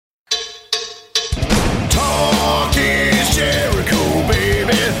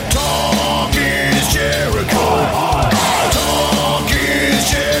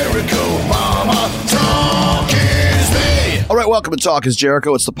Welcome to Talk is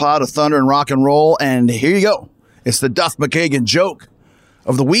Jericho. It's the pod of thunder and rock and roll. And here you go. It's the Duff McKagan joke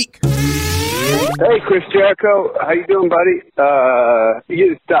of the week. Hey, Chris Jericho. How you doing, buddy?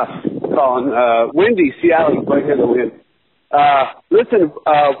 It's Duff calling. Windy, Seattle, right here, the wind. Listen,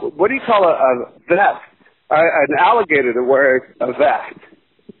 what do you call a vest? An alligator that wears a vest.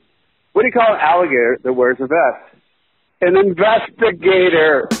 What do you call an alligator that wears a vest? An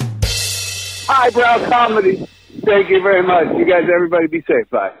investigator. Highbrow comedy. Thank you very much. You guys, everybody be safe.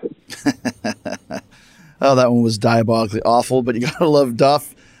 Bye. Oh, that one was diabolically awful, but you got to love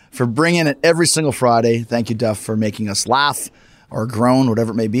Duff for bringing it every single Friday. Thank you, Duff, for making us laugh or groan,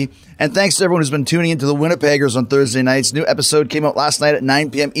 whatever it may be. And thanks to everyone who's been tuning into the Winnipeggers on Thursday nights. New episode came out last night at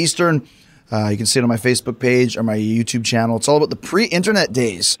 9 p.m. Eastern. You can see it on my Facebook page or my YouTube channel. It's all about the pre-internet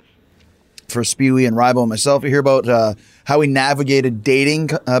days for Spewy and Rybo and myself. You hear about how we navigated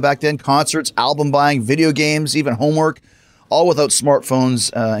dating back then, concerts, album buying, video games, even homework, all without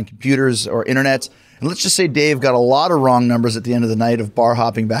smartphones and computers or internet. And let's just say Dave got a lot of wrong numbers at the end of the night of bar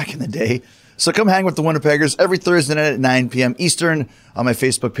hopping back in the day. So come hang with the Winnipeggers every Thursday night at 9 p.m. Eastern on my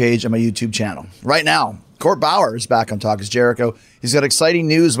Facebook page and my YouTube channel. Right now, Court Bauer is back on Talk is Jericho. He's got exciting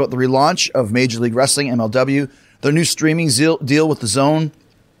news about the relaunch of Major League Wrestling, MLW, their new streaming deal with the Zone,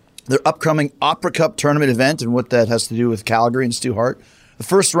 their upcoming Opera Cup tournament event and what that has to do with Calgary and Stu Hart. The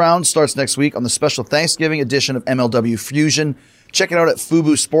first round starts next week on the special Thanksgiving edition of MLW Fusion. Check it out at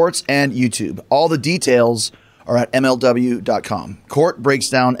Fubu Sports and YouTube. All the details are at MLW.com. Court breaks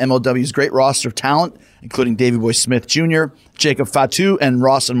down MLW's great roster of talent, including Davey Boy Smith Jr., Jacob Fatu, and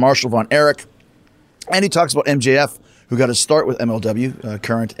Ross and Marshall Von Erich. And he talks about MJF, who got his start with MLW,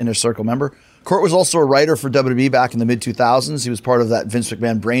 current Inner Circle member. Court was also a writer for WWE back in the mid-2000s. He was part of that Vince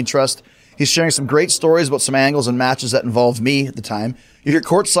McMahon brain trust. He's sharing some great stories about some angles and matches that involved me at the time. You hear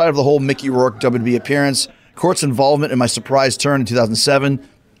Court's side of the whole Mickey Rourke WWE appearance, Court's involvement in my surprise turn in 2007,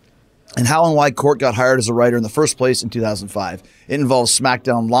 and how and why Court got hired as a writer in the first place in 2005. It involves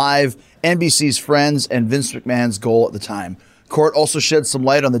Smackdown Live, NBC's Friends, and Vince McMahon's goal at the time. Court also sheds some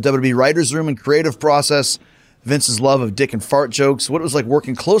light on the WWE writer's room and creative process, Vince's love of dick and fart jokes, what it was like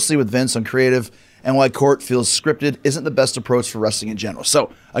working closely with Vince on creative, and why Court feels scripted isn't the best approach for wrestling in general.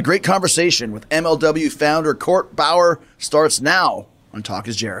 So, a great conversation with MLW founder Court Bauer starts now on Talk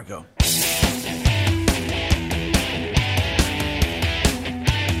is Jericho.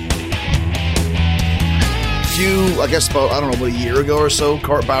 I guess about a year ago or so,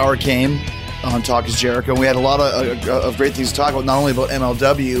 Court Bauer came on Talk is Jericho. And we had a lot of great things to talk about, not only about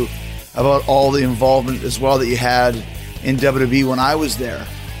MLW, about all the involvement as well that you had in WWE when I was there.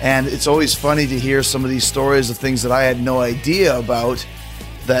 And it's always funny to hear some of these stories of things that I had no idea about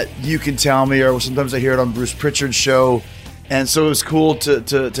that you can tell me, or sometimes I hear it on Bruce Pritchard's show. And so it was cool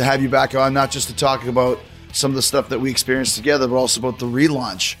to have you back on, not just to talk about some of the stuff that we experienced together, but also about the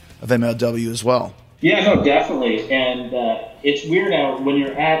relaunch of MLW as well. Yeah, no, definitely. And it's weird now when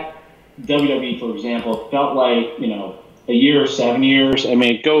you're at WWE, for example, it felt like, a year or 7 years. I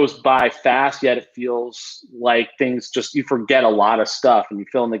mean, it goes by fast, yet it feels like things just, you forget a lot of stuff and you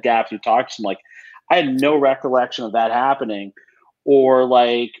fill in the gaps. You talk to them. I had no recollection of that happening. Or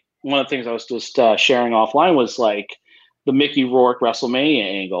one of the things I was just sharing offline was the Mickey Rourke WrestleMania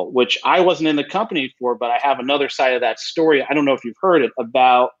angle, which I wasn't in the company for, but I have another side of that story. I don't know if you've heard it,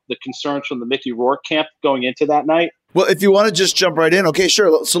 about the concerns from the Mickey Rourke camp going into that night. Well, if you want to just jump right in, okay,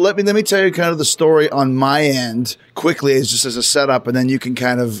 sure. So let me tell you kind of the story on my end quickly, just as a setup, and then you can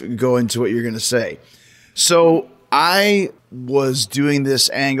kind of go into what you're going to say. So I was doing this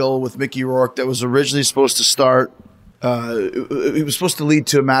angle with Mickey Rourke that was originally supposed to start. It was supposed to lead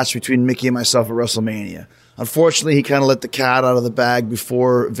to a match between Mickey and myself at WrestleMania. Unfortunately, he kind of let the cat out of the bag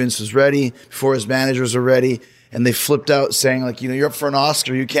before Vince was ready, before his managers were ready, and they flipped out saying, you're up for an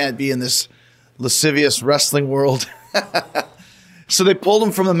Oscar. You can't be in this lascivious wrestling world. So they pulled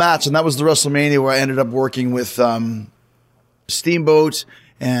him from the match, and that was the WrestleMania where I ended up working with Steamboat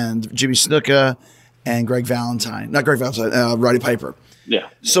and Jimmy Snuka and Roddy Piper. Yeah.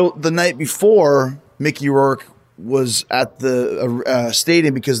 So the night before, Mickey Rourke was at the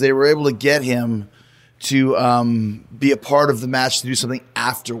stadium because they were able to get him to be a part of the match, to do something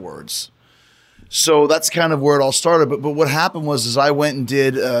afterwards. So that's kind of where it all started. But what happened was I went and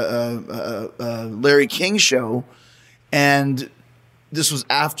did a Larry King show, and this was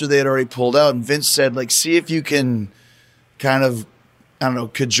after they had already pulled out. And Vince said, see if you can kind of,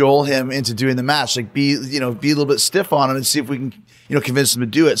 cajole him into doing the match. Be a little bit stiff on him and see if we can, convince him to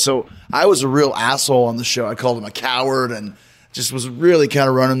do it. So I was a real asshole on the show. I called him a coward and just was really kind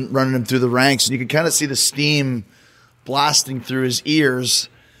of running him through the ranks. And you could kind of see the steam blasting through his ears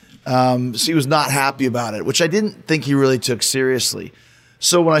So he was not happy about it, which I didn't think he really took seriously.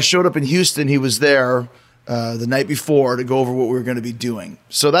 So when I showed up in Houston, he was there the night before to go over what we were going to be doing.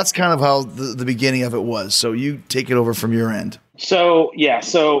 So that's kind of how the beginning of it was. So you take it over from your end. So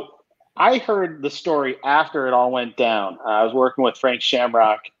I heard the story after it all went down. I was working with Frank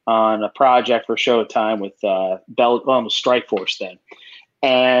Shamrock on a project for Showtime with Strikeforce then.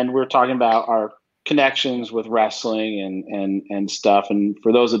 And we were talking about our connections with wrestling and stuff. And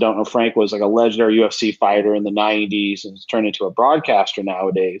for those that don't know, Frank was like a legendary UFC fighter in the 90s and has turned into a broadcaster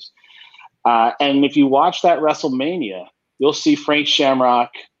nowadays. And if you watch that WrestleMania, you'll see Frank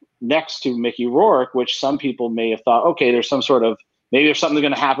Shamrock next to Mickey Rourke, which some people may have thought, okay, there's some sort of, maybe there's something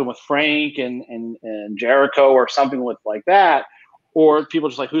going to happen with Frank and Jericho or something like that. Or people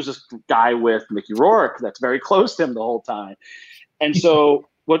just like, who's this guy with Mickey Rourke that's very close to him the whole time? And so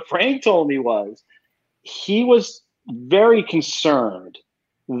what Frank told me was he was very concerned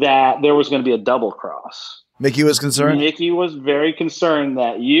that there was going to be a double cross. Mickey was concerned? Mickey was very concerned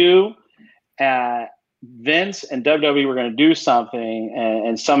that you, Vince, and WWE were going to do something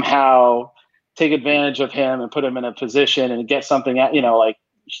and somehow take advantage of him and put him in a position and get something at, like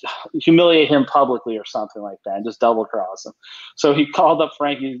humiliate him publicly or something like that and just double cross him. So he called up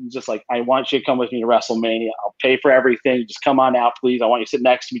Frank. He's just like, I want you to come with me to WrestleMania. I'll pay for everything. Just come on out, please. I want you to sit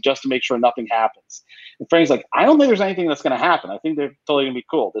next to me just to make sure nothing happens. And Frank's like, I don't think there's anything that's going to happen. I think they're totally going to be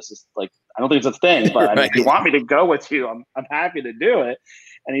cool. This is like, I don't think it's a thing, but Right. If you want me to go with you, I'm happy to do it.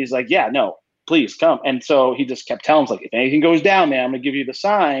 And he's like, yeah, no, please come. And so he just kept telling him, like, if anything goes down, man, I'm going to give you the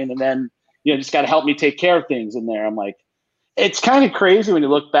sign. And then, just got to help me take care of things in there. I'm like, it's kind of crazy when you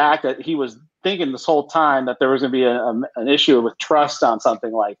look back that he was thinking this whole time that there was going to be an issue with trust on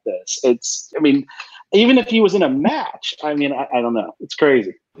something like this. Even if he was in a match, I don't know. It's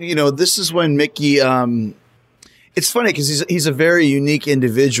crazy. This is when Mickey, it's funny because he's a very unique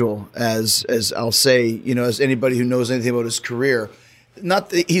individual, as I'll say, as anybody who knows anything about his career. Not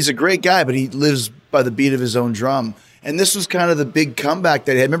that he's a great guy, but he lives by the beat of his own drum. And this was kind of the big comeback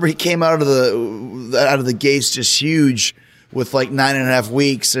that he had. Remember, he came out of the gates just huge with like 9.5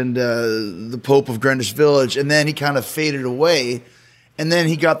 weeks and the Pope of Greenwich Village. And then he kind of faded away. And then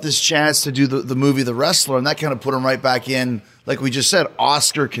he got this chance to do the movie The Wrestler. And that kind of put him right back in, like we just said,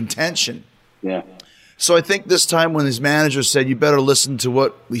 Oscar contention. Yeah. So I think this time when his manager said, you better listen to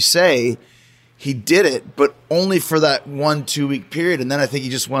what we say, he did it, but only for that 1-2 week period. And then I think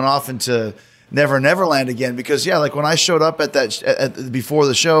he just went off into Never Neverland again. Because, like when I showed up before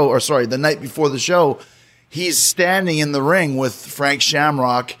the show, or sorry, the night before the show, he's standing in the ring with Frank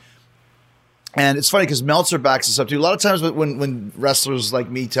Shamrock. And it's funny because Meltzer backs us up too. A lot of times when wrestlers like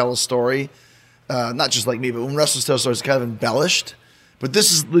me tell a story, not just like me, but when wrestlers tell stories, it's kind of embellished. But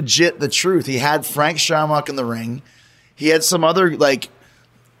this is legit the truth. He had Frank Shamrock in the ring. He had some other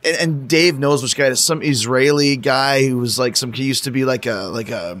and Dave knows which guy it is, some Israeli guy who was he used to be like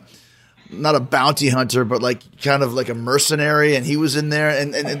a not a bounty hunter, but kind of like a mercenary, and he was in there,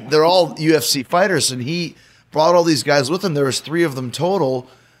 and they're all UFC fighters, and he brought all these guys with him. There was 3 of them total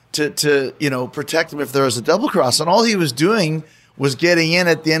to protect him if there was a double cross, and all he was doing was getting in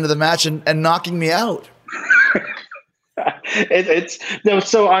at the end of the match and knocking me out.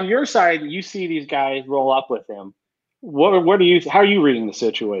 So on your side, you see these guys roll up with him. How are you reading the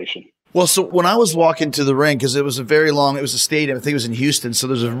situation? Well, so when I was walking to the ring, because it was a stadium, I think it was in Houston, so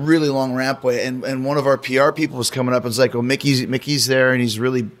there's a really long rampway, and one of our PR people was coming up and was like, "Oh, Mickey's there, and he's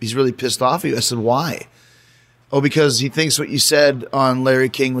really pissed off at you." I said, "Why?" "Oh, because he thinks what you said on Larry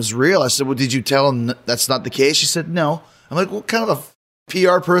King was real." I said, "Well, did you tell him that's not the case?" She said, "No." I'm like, "What kind of a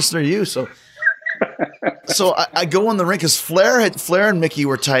PR person are you?" So I go in the ring because Flair and Mickey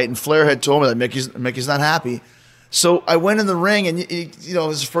were tight, and Flair had told me that Mickey's not happy. So I went in the ring, and it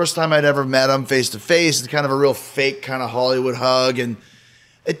was the first time I'd ever met him face to face. It's kind of a real fake kind of Hollywood hug, and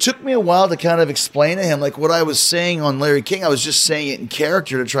it took me a while to kind of explain to him what I was saying on Larry King. I was just saying it in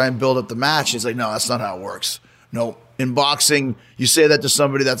character to try and build up the match. He's like, "No, that's not how it works. No, in boxing, you say that to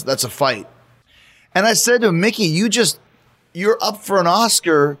somebody, that's a fight." And I said to him, "Mickey, you're up for an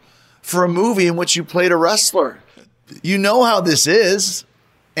Oscar for a movie in which you played a wrestler. You know how this is."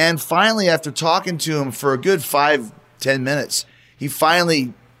 And finally, after talking to him for a good 5-10 minutes, he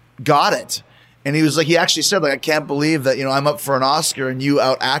finally got it. And he actually said, "I can't believe that, I'm up for an Oscar and you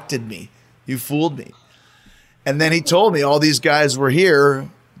outacted me. You fooled me." And then he told me all these guys were here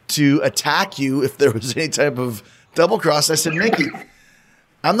to attack you if there was any type of double cross. I said, "Mickey,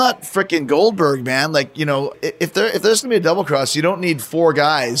 I'm not freaking Goldberg, man. If there's going to be a double cross, you don't need 4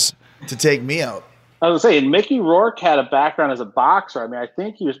 guys to take me out." I was saying, Mickey Rourke had a background as a boxer. I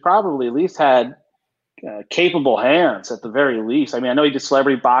think he was probably at least had capable hands at the very least. I mean, I know he did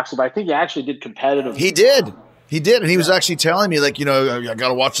celebrity boxing, but I think he actually did competitive. He did. And he was actually telling me, like, I got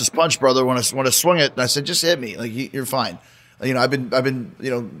to watch this punch, brother, when I swing it. And I said, just hit me. Like, you're fine. I've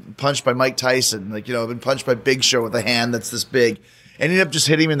been punched by Mike Tyson. Like, I've been punched by Big Show with a hand that's this big. And ended up just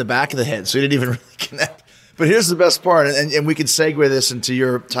hitting him in the back of the head. So he didn't even really connect. But here's the best part. And we can segue this into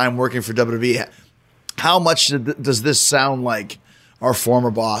your time working for WWE. How much does this sound like our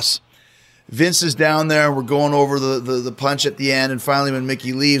former boss? Vince is down there, and we're going over the punch at the end. And finally, when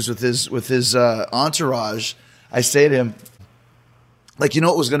Mickey leaves with his entourage, I say to him, like,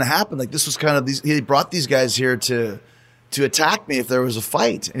 what was going to happen? Like, this was kind of he brought these guys here to attack me if there was a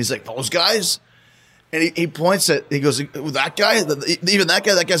fight. And he's like, those guys? And he points he goes, that guy, even that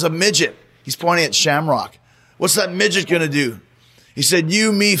guy's a midget. He's pointing at Shamrock. What's that midget going to do? He said,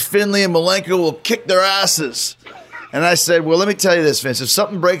 you, me, Finley, and Malenko will kick their asses. And I said, well, let me tell you this, Vince. If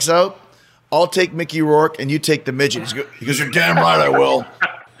something breaks out, I'll take Mickey Rourke and you take the midget. He goes, you're damn right I will.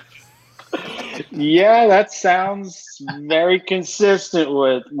 Yeah, that sounds very consistent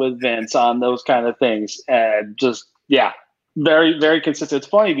with Vince on those kind of things. And very, very consistent. It's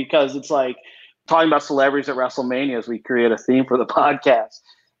funny because it's like talking about celebrities at WrestleMania as we create a theme for the podcast.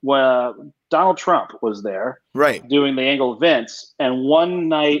 When Donald Trump was there, right, doing the angle of Vince, and one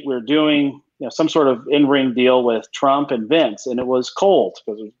night we were doing some sort of in-ring deal with Trump and Vince, and it was cold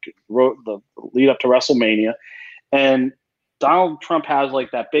because it wrote the lead up to WrestleMania, and Donald Trump has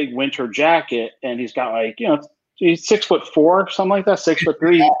like that big winter jacket, and he's got like he's 6'4", something like that,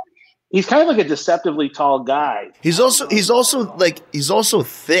 6'3". He's kind of like a deceptively tall guy. He's also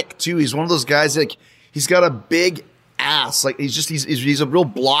thick too. He's one of those guys like he's got a big ass. Like he's a real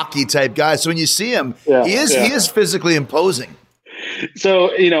blocky type guy. So when you see him, he is physically imposing.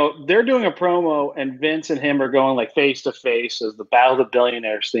 So, they're doing a promo and Vince and him are going like face to face as the Battle of the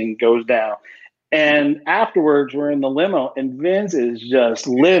Billionaires thing goes down. And afterwards we're in the limo and Vince is just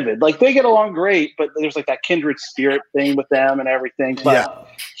livid. Like they get along great, but there's like that kindred spirit thing with them and everything. But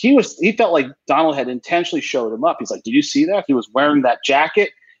he felt like Donald had intentionally showed him up. He's like, did you see that? He was wearing that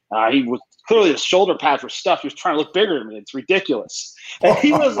jacket. He was clearly his shoulder pads were stuffed. He was trying to look bigger than me. It's ridiculous. And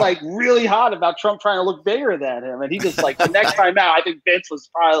he was like really hot about Trump trying to look bigger than him. And he just like the next time out, I think Vince was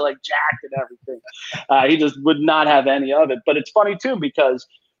probably like jacked and everything. He just would not have any of it. But it's funny too, because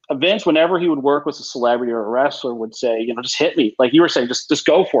Vince, whenever he would work with a celebrity or a wrestler, would say, just hit me. Like you were saying, just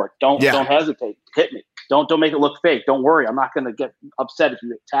go for it. Don't hesitate. Hit me. Don't make it look fake. Don't worry. I'm not going to get upset if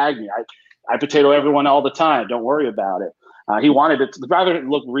you tag me. I potato everyone all the time. Don't worry about it. He wanted it to rather it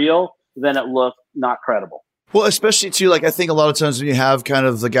look real than it look not credible. Well, especially too, like I think a lot of times when you have kind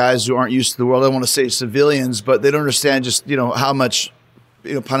of the guys who aren't used to the world, I don't want to say civilians, but they don't understand just, how much,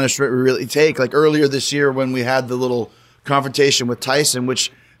 punishment we really take. Like earlier this year when we had the little confrontation with Tyson,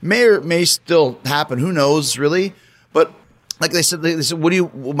 which may still happen. Who knows really? But like they said,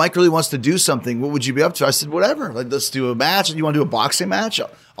 Mike really wants to do something. What would you be up to? I said, whatever. Like, let's do a match. You want to do a boxing match?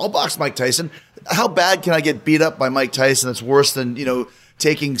 I'll box Mike Tyson. How bad can I get beat up by Mike Tyson? That's worse than,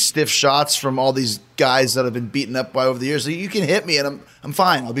 taking stiff shots from all these guys that have been beaten up by over the years. So you can hit me and I'm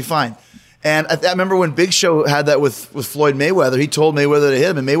fine. I'll be fine. And I remember when Big Show had that with Floyd Mayweather, he told Mayweather to hit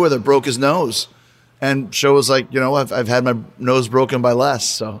him and Mayweather broke his nose. And Show was like, I've had my nose broken by less.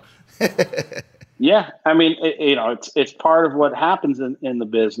 So yeah, I mean, it's part of what happens in the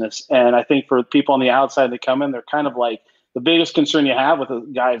business. And I think for people on the outside that come in, they're kind of like, the biggest concern you have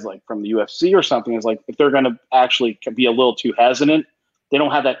with guys like from the UFC or something is like, if they're going to actually be a little too hesitant, they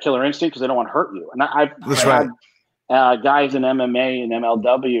don't have that killer instinct because they don't want to hurt you. And I've had guys in MMA and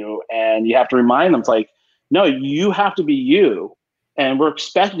MLW, and you have to remind them, it's like, no, you have to be you. And we're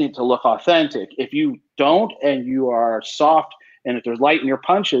expecting it to look authentic. If you don't, and you are soft, and if there's light in your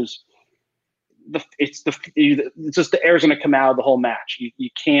punches, it's just the air's going to come out of the whole match. You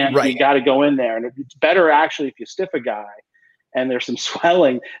can't. Right. You got to go in there, and it's better actually if you stiff a guy, and there's some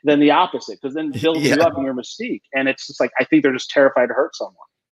swelling than the opposite, because then it builds you up in your mystique. And it's just like I think they're just terrified to hurt someone.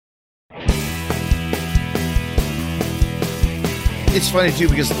 It's funny too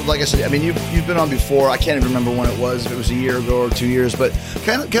because, like I said, I mean you've been on before. I can't even remember when it was. If it was a year ago or 2 years, but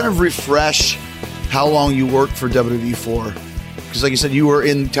kind of refresh how long you worked for WWE for. Because, like you said, you were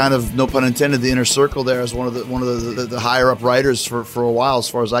in kind of, no pun intended, the inner circle there as one of the higher up writers for a while, as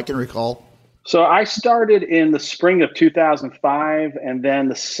far as I can recall. So I started in the spring of 2005, and then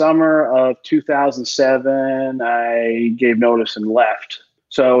the summer of 2007, I gave notice and left.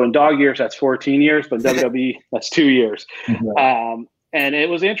 So in dog years, that's 14 years, but WWE, that's 2 years. Mm-hmm. And it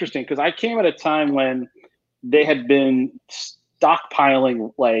was interesting because I came at a time when they had been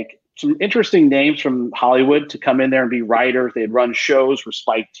stockpiling like some interesting names from Hollywood to come in there and be writers. They had run shows for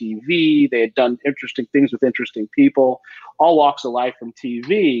Spike TV. They had done interesting things with interesting people, all walks of life from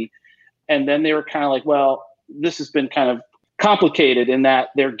TV. And then they were kind of like, well, this has been kind of complicated in that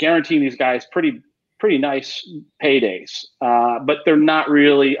they're guaranteeing these guys pretty nice paydays, but they're not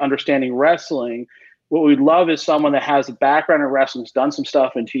really understanding wrestling. What we'd love is someone that has a background in wrestling, has done some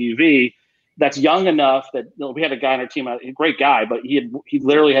stuff in TV, that's young enough that we had a guy on our team, a great guy, but he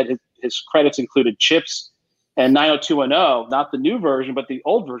literally had his credits included Chips and 90210, not the new version, but the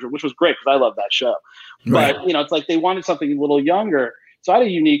old version, which was great because I love that show. Right. But, it's like they wanted something a little younger. So I had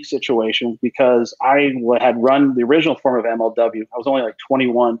a unique situation because I had run the original form of MLW. I was only like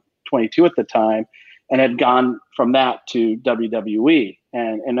 21, 22 at the time, and had gone from that to WWE.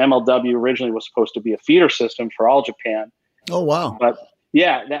 And MLW originally was supposed to be a feeder system for all Japan. Oh, wow. But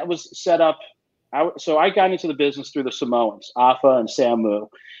yeah, that was set up. So I got into the business through the Samoans, Afa and Samu.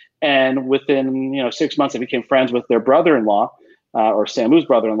 And within 6 months, I became friends with their brother-in-law, or Samu's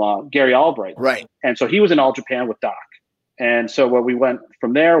brother-in-law, Gary Albright. Right. And so he was in All Japan with Doc. And so what we went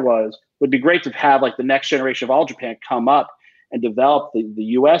from there would be great to have like the next generation of All Japan come up and develop the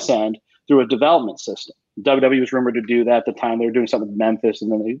US end through a development system. WWE was rumored to do that at the time. They were doing something in Memphis,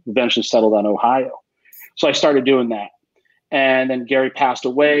 and then they eventually settled on Ohio. So I started doing that. And then Gary passed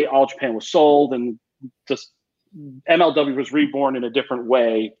away. All Japan was sold, and just MLW was reborn in a different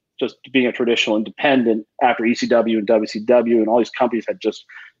way, just being a traditional independent after ECW and WCW, and all these companies it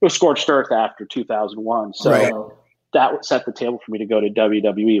was scorched earth after 2001. So right. That set the table for me to go to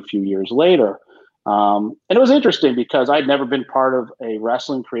WWE a few years later. And it was interesting because I'd never been part of a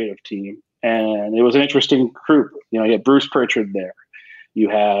wrestling creative team, and it was an interesting group. You had Bruce Pritchard there. You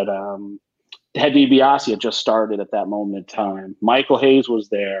had Ted DiBiase had just started at that moment in time. Michael Hayes was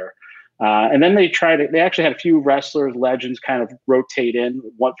there. And then they actually had a few wrestlers, legends kind of rotate in.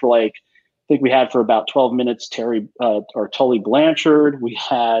 One for I think we had for about 12 minutes, Tully Blanchard. We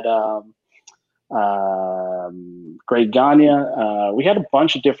had Greg Gagne. We had a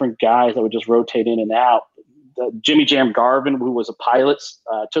bunch of different guys that would just rotate in and out. Jimmy Jam Garvin, who was a pilot,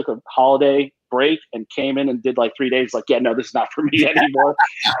 took a holiday break and came in and did 3 days. Yeah, no, this is not for me anymore.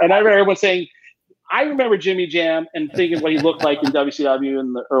 And I remember everyone saying, I remember Jimmy Jam and thinking what he looked like in WCW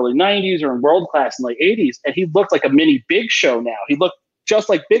in the early 90s or in World Class in the late 80s. And he looked like a mini Big Show now. He looked just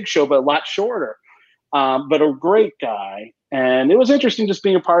like Big Show, but a lot shorter. But a great guy. And it was interesting just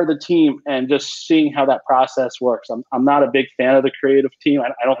being a part of the team and just seeing how that process works. I'm not a big fan of the creative team.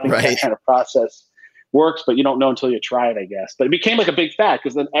 I don't think that kind of process works, but you don't know until you try it, I guess. But it became like a big fact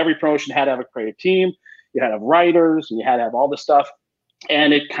because then every promotion had to have a creative team. You had to have writers and you had to have all this stuff.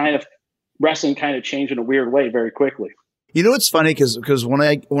 And wrestling kind of changed in a weird way very quickly. It's funny because when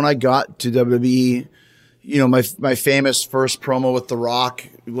I got to WWE, my famous first promo with The Rock,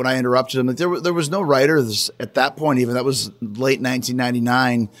 when I interrupted him, there was no writers at that point. Even that was late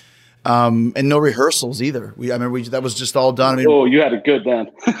 1999, and no rehearsals either. That was just all done. You had it good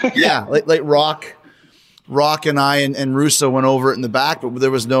then. Yeah, like Rock and I and Russo went over it in the back, but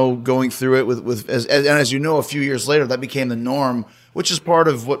there was no going through it with as you know, a few years later that became the norm, which is part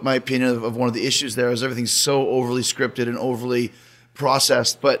of what my opinion of one of the issues there is everything's so overly scripted and overly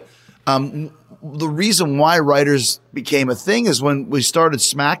processed. But the reason why writers became a thing is when we started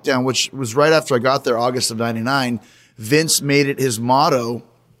Smackdown, which was right after I got there, August of '99. Vince made it his motto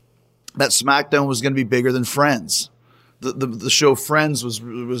that Smackdown was going to be bigger than Friends. The show Friends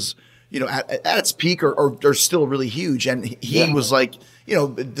was at its peak or still really huge, and he was like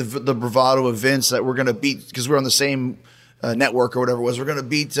the bravado of Vince that we're going to beat because we're on the same network or whatever it was. We're going to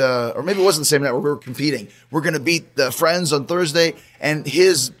beat, or maybe it wasn't the same network. We were competing. We're going to beat the Friends on Thursday. And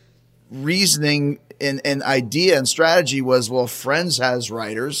his reasoning and idea and strategy was, well, if Friends has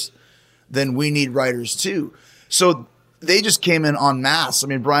writers, then we need writers too. So they just came in en masse.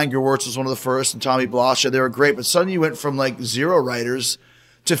 Brian Gewirtz was one of the first, and Tommy Blasha. They were great, but suddenly you went from 0 writers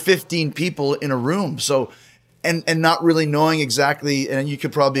to 15 people in a room. So, and not really knowing exactly, and you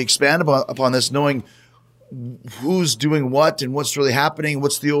could probably expand upon this, knowing who's doing what and what's really happening,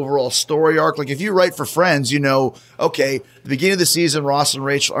 what's the overall story arc. If you write for Friends, okay, the beginning of the season, Ross and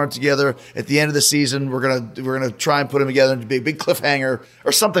Rachel aren't together. At the end of the season, we're gonna try and put them together and be a big cliffhanger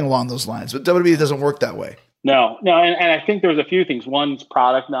or something along those lines. But WWE doesn't work that way. No, and I think there's a few things. One's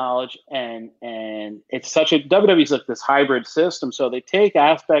product knowledge, and it's such a WWE's like this hybrid system. So they take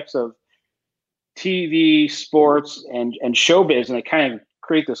aspects of TV, sports, and showbiz, and they kind of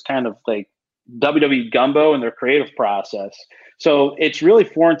create this kind of WWE gumbo in their creative process. So it's really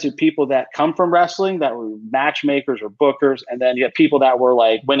foreign to people that come from wrestling, that were matchmakers or bookers. And then you have people that were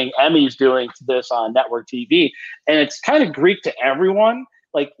winning Emmys doing this on network TV. And it's kind of Greek to everyone,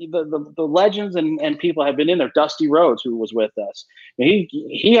 like the legends and people have been in there. Dusty Rhodes, who was with us,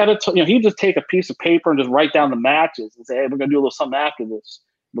 he had he'd just take a piece of paper and just write down the matches and say, hey, we're gonna do a little something after this,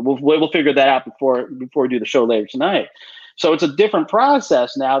 but we'll figure that out before we do the show later tonight. So it's a different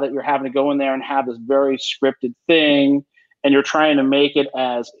process now that you're having to go in there and have this very scripted thing, and you're trying to make it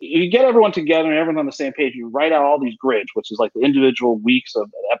as you get everyone together and everyone's on the same page. You write out all these grids, which is like the individual weeks of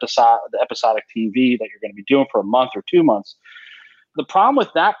the episodic TV that you're going to be doing for a month or 2 months. The problem with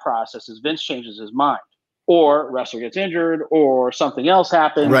that process is Vince changes his mind, or a wrestler gets injured, or something else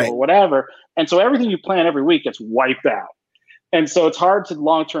happens, or whatever. And so everything you plan every week gets wiped out. And so it's hard to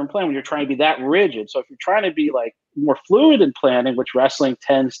long-term plan when you're trying to be that rigid. So if you're trying to be like more fluid in planning, which wrestling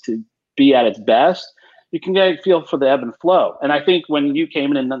tends to be at its best, you can get a feel for the ebb and flow. And I think when you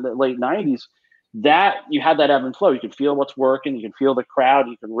came in the late 90s, that you had that ebb and flow. You can feel what's working. You can feel the crowd.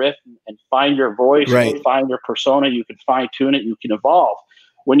 You can riff and find your voice. You can find your persona. You can fine tune it. You can evolve.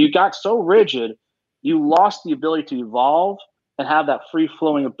 When you got so rigid, you lost the ability to evolve and have that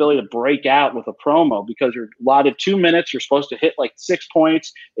free-flowing ability to break out with a promo, because you're allotted 2 minutes. You're supposed to hit like 6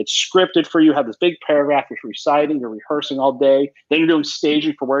 points. It's scripted for you. You have this big paragraph you're reciting. You're rehearsing all day. Then you're doing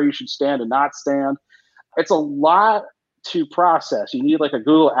staging for where you should stand and not stand. It's a lot to process. You need like a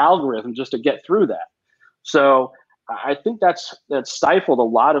Google algorithm just to get through that. So I think that stifled a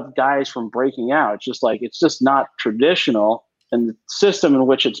lot of guys from breaking out. It's just not traditional, and the system in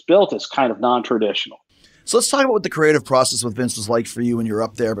which it's built is kind of non-traditional. So let's talk about what the creative process with Vince was like for you when you were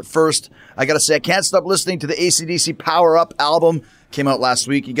up there. But first, I got to say, I can't stop listening to the AC/DC Power Up album. Came out last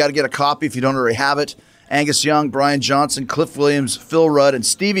week. You got to get a copy if you don't already have it. Angus Young, Brian Johnson, Cliff Williams, Phil Rudd, and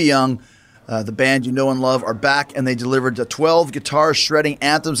Stevie Young, the band you know and love, are back, and they delivered 12 guitar shredding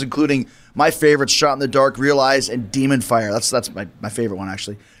anthems, including my favorites, Shot in the Dark, Realize, and Demon Fire. That's my favorite one,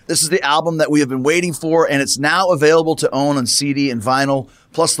 actually. This is the album that we have been waiting for, and it's now available to own on CD and vinyl,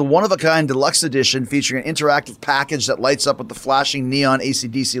 plus the one-of-a-kind deluxe edition featuring an interactive package that lights up with the flashing neon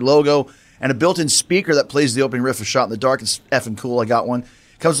AC/DC logo and a built-in speaker that plays the opening riff of Shot in the Dark. It's effing cool. I got one.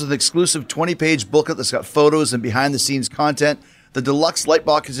 Comes with an exclusive 20-page booklet that's got photos and behind-the-scenes content. The deluxe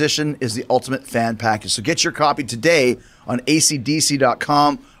Lightbox edition is the ultimate fan package. So get your copy today on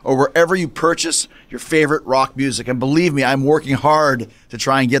acdc.com or wherever you purchase your favorite rock music. And believe me, I'm working hard to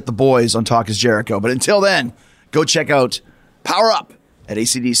try and get the boys on Talk is Jericho. But until then, go check out Power Up at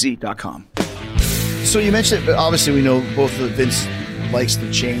acdc.com. So you mentioned, obviously we know both that Vince likes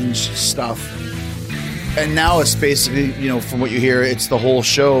to change stuff. And now it's basically, from what you hear, it's the whole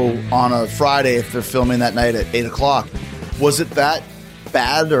show on a Friday if they're filming that night at 8 o'clock. Was it that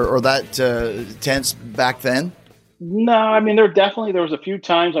bad or that tense back then? No, I mean, there was a few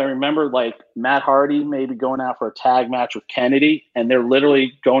times I remember like Matt Hardy maybe going out for a tag match with Kennedy, and they're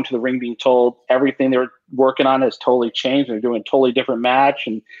literally going to the ring being told everything they're working on has totally changed. They're doing a totally different match,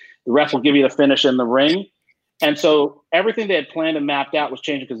 and the ref will give you the finish in the ring. And so everything they had planned and mapped out was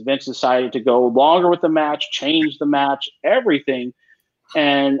changing because Vince decided to go longer with the match, change the match, everything.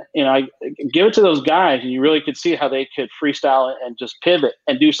 And, I give it to those guys, and you really could see how they could freestyle and just pivot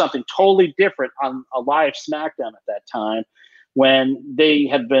and do something totally different on a live Smackdown at that time, when they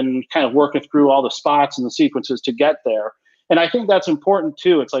had been kind of working through all the spots and the sequences to get there. And I think that's important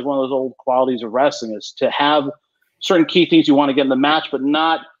too. It's like one of those old qualities of wrestling, is to have certain key things you want to get in the match, but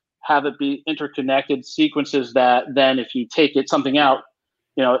not have it be interconnected sequences that then if you take something out,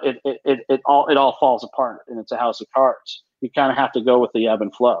 it all falls apart and it's a house of cards. You kind of have to go with the ebb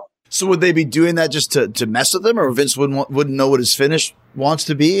and flow. So would they be doing that just to mess with them, or Vince wouldn't know what his finish wants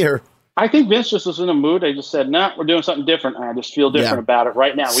to be? Or I think Vince just was in a mood. They just said, "No, we're doing something different. I just feel different about it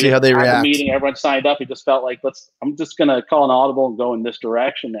right now." See how they react. The meeting, everyone signed up. He just felt like, I'm just going to call an audible and go in this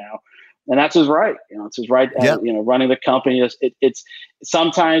direction now. And that's his right. It's his right. Running the company. It's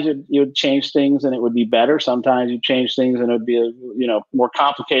sometimes you would change things and it would be better. Sometimes you change things and it would be more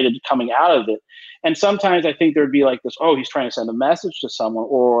complicated coming out of it. And sometimes I think there'd be like this, he's trying to send a message to someone,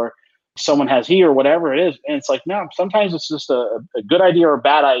 or someone has heat or whatever it is. And it's like, no, sometimes it's just a good idea or a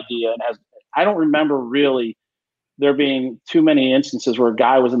bad idea. And I don't remember really there being too many instances where a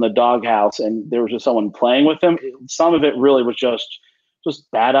guy was in the doghouse and there was just someone playing with him. Some of it really was just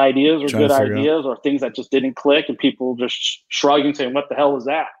bad ideas or good ideas or things that just didn't click, and people just shrugging, saying, "What the hell was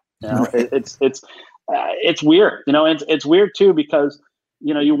that?" It's weird. It's weird too, because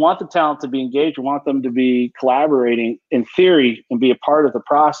you want the talent to be engaged. You want them to be collaborating in theory and be a part of the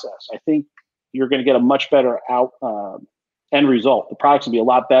process. I think you're going to get a much better end result. The products will be a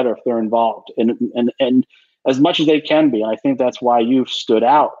lot better if they're involved and as much as they can be. And I think that's why you've stood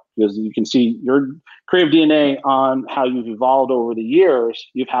out, because you can see your creative DNA on how you've evolved over the years.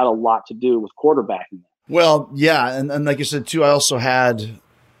 You've had a lot to do with quarterbacking. Well, yeah, and like you said too, I also had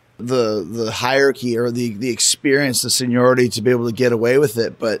the hierarchy or the experience, the seniority to be able to get away with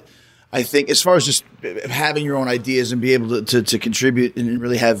it. But I think as far as just having your own ideas and be able to contribute and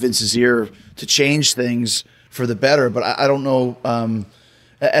really have Vince's ear to change things for the better. But I don't know,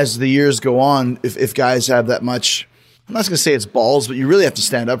 as the years go on, if guys have that much, I'm not going to say it's balls, but you really have to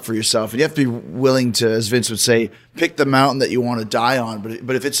stand up for yourself. And you have to be willing to, as Vince would say, pick the mountain that you want to die on.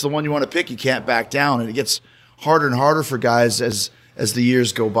 But if it's the one you want to pick, you can't back down. And it gets harder and harder for guys as the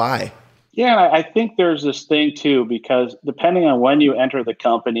years go by. Yeah, and I think there's this thing too, because depending on when you enter the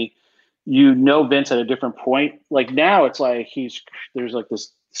company, you know Vince at a different point. Like now it's like there's like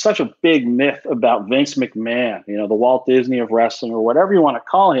this such a big myth about Vince McMahon, the Walt Disney of wrestling or whatever you want to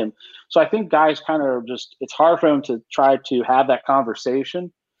call him. So I think guys kind of it's hard for him to try to have that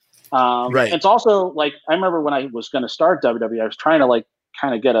conversation. Right. And it's also like, I remember when I was going to start WWE, I was trying to like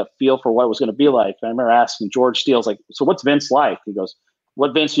kind of get a feel for what it was going to be like. And I remember asking George Steele's like, so what's Vince like? He goes,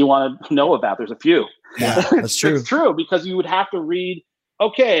 what Vince do you want to know about? There's a few. Yeah, that's true. It's true, because you would have to read,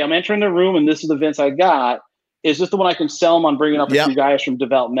 okay, I'm entering the room and this is the Vince I got. Is this the one I can sell him on bringing up a few guys from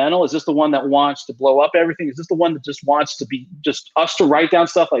developmental? Is this the one that wants to blow up everything? Is this the one that just wants to be just us to write down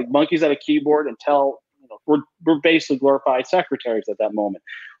stuff like monkeys at a keyboard and tell, we're basically glorified secretaries at that moment.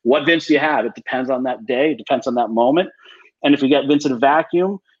 What Vince do you have? It depends on that day. It depends on that moment. And if you get Vince in a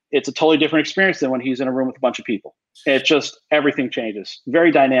vacuum, it's a totally different experience than when he's in a room with a bunch of people. It just, everything changes.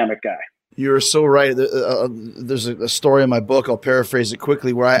 Very dynamic guy. You're so right. There's a story in my book, I'll paraphrase it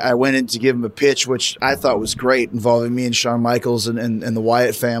quickly, where I went in to give him a pitch, which I thought was great, involving me and Shawn Michaels and the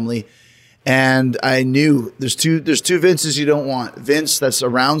Wyatt family. And I knew there's two Vinces you don't want. Vince that's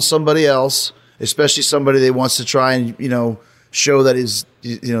around somebody else, especially somebody that wants to try and, show that his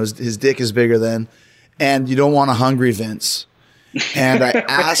dick is bigger than, and you don't want a hungry Vince. And I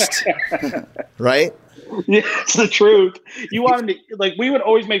asked, right? Yeah, it's the truth. You want him to, like, we would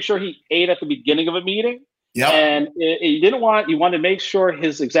always make sure he ate at the beginning of a meeting. Yeah. And you wanted to make sure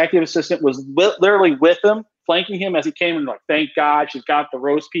his executive assistant was literally with him, flanking him as he came in, like, thank God she's got the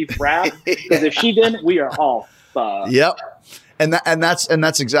roast beef wrap. Because if she didn't, we are all fucked. Yep. And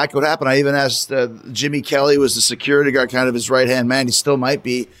that's exactly what happened. I even asked Jimmy Kelly, was the security guard, kind of his right-hand man. He still might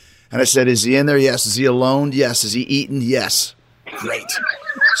be. And I said, is he in there? Yes. Is he alone? Yes. Is he eating? Yes. Great.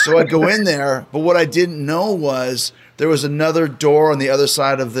 So I'd go in there, but what I didn't know was there was another door on the other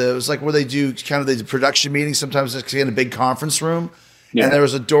side of it was like where they do kind of the production meetings. Sometimes it's in a big conference room. Yeah. And there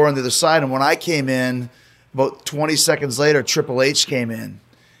was a door on the other side. And when I came in, about 20 seconds later, Triple H came in.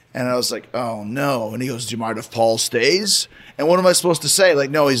 And I was like, oh, no. And he goes, do you mind if Paul stays? And what am I supposed to say? Like,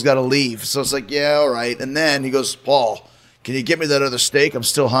 no, he's got to leave. So it's like, yeah, all right. And then he goes, Paul, can you get me that other steak? I'm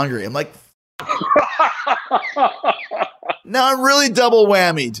still hungry. I'm like, now I'm really double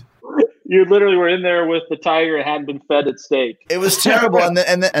whammied. You literally were in there with the tiger and hadn't been fed its steak. It was terrible. and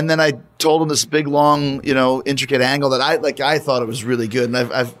then I told him this big, long, intricate angle that I thought it was really good. And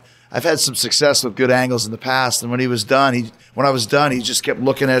I've had some success with good angles in the past. And when I was done, he just kept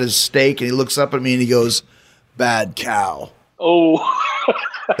looking at his steak and he looks up at me and he goes, bad cow. Oh.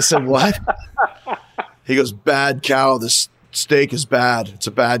 I said, what? He goes, bad cow. This steak is bad. It's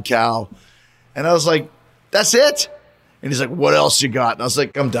a bad cow. And I was like, that's it? And he's like, what else you got? And I was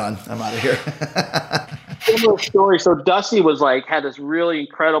like, I'm done. I'm out of here. Similar story. So Dusty had this really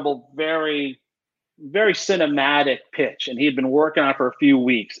incredible, very, very cinematic pitch. And he had been working on it for a few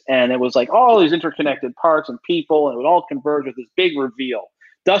weeks. And it was like all these interconnected parts and people, and it would all converge with this big reveal.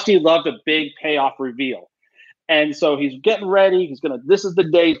 Dusty loved a big payoff reveal. And so he's getting ready. This is the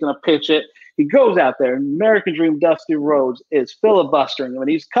day he's going to pitch it. He goes out there, and American Dream Dusty Rhodes is filibustering him, and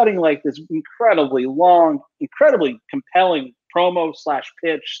he's cutting like this incredibly long, incredibly compelling promo /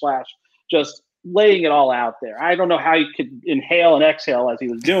 pitch / just laying it all out there. I don't know how he could inhale and exhale as he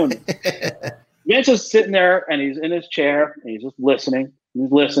was doing it. Vince is sitting there, and he's in his chair, and he's just listening.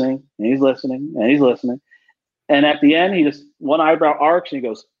 He's listening, and he's listening, and he's listening. And at the end, he just one eyebrow arcs, and he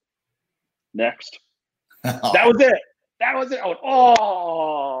goes, next. Oh. That was it. I went,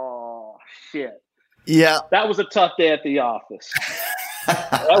 oh, shit. Yeah. That was a tough day at the office.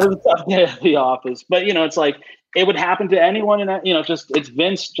 But, it's like it would happen to anyone in that, it's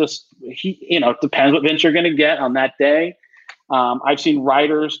Vince, it depends what Vince you're going to get on that day. I've seen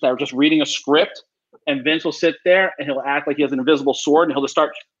writers that are just reading a script and Vince will sit there and he'll act like he has an invisible sword and he'll just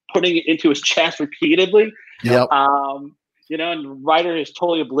start putting it into his chest repeatedly. Yep. And the writer is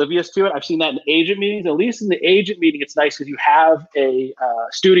totally oblivious to it. I've seen that in agent meetings. At least in the agent meeting, it's nice because you have a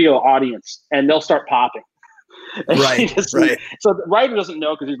studio audience and they'll start popping. Right. Right. So the writer doesn't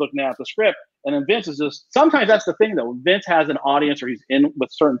know because he's looking at the script. And then Vince is sometimes that's the thing though. Vince has an audience or he's in with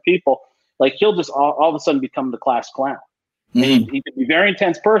certain people Like he'll just all of a sudden become the class clown. Mm-hmm. He could be a very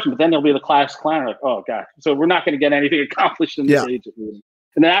intense person, but then he'll be the class clown. Like, oh God, so we're not going to get anything accomplished in this agent meeting.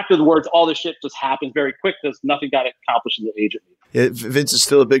 And then afterwards, all this shit just happens very quick because nothing got accomplished in the agent meeting. Yeah, Vince is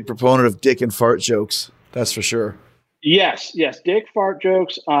still a big proponent of dick and fart jokes. That's for sure. Yes, dick fart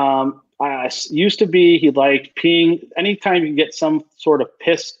jokes. Used to be he liked peeing. Anytime you can get some sort of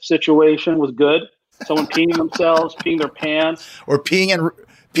piss situation was good. Someone peeing themselves, peeing their pants, or peeing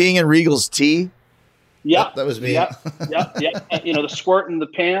in Regal's tea. Yeah, that was me. Yep. And, the squirt in the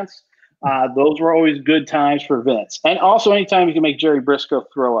pants. Those were always good times for Vince. And also anytime you can make Jerry Brisco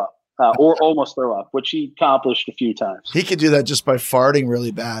throw up or almost throw up, which he accomplished a few times. He could do that just by farting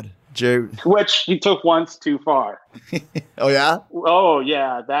really bad. Jerry, which he took once too far. Oh yeah. Oh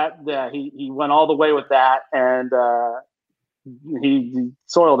yeah. He went all the way with that, and he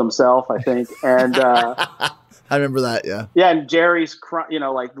soiled himself, I think. And I remember that. Yeah. Yeah. And Jerry's,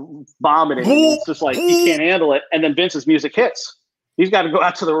 like vomiting. It's just like he can't handle it. And then Vince's music hits. He's got to go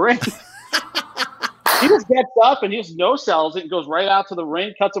out to the ring. He just gets up and he just no-sells it and goes right out to the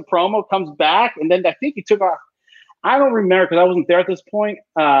ring, cuts a promo, comes back, and then I think he took off. I don't remember because I wasn't there at this point.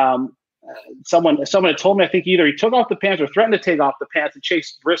 Someone had told me I think either he took off the pants or threatened to take off the pants and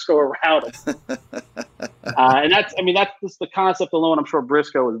chase Brisco around him. And that's just the concept alone. I'm sure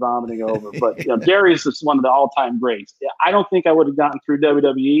Brisco was vomiting over. But Jerry's is one of the all-time greats. I don't think I would have gotten through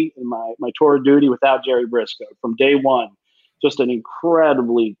WWE in my tour of duty without Jerry Brisco from day one. Just an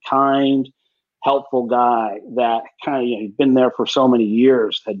incredibly kind, helpful guy that kind of he'd been there for so many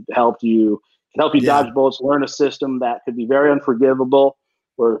years, had helped you dodge bullets, learn a system that could be very unforgivable,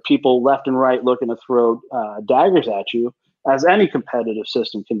 where people left and right looking to throw daggers at you, as any competitive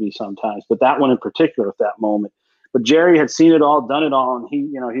system can be sometimes, but that one in particular at that moment. But Jerry had seen it all, done it all, and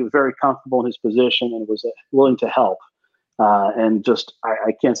he was very comfortable in his position and was willing to help. And just,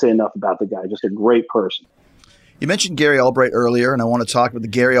 I can't say enough about the guy, just a great person. You mentioned Gary Albright earlier, and I want to talk about the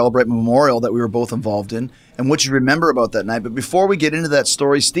Gary Albright Memorial that we were both involved in and what you remember about that night. But before we get into that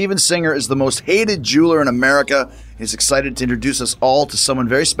story, Steven Singer is the most hated jeweler in America. He's excited to introduce us all to someone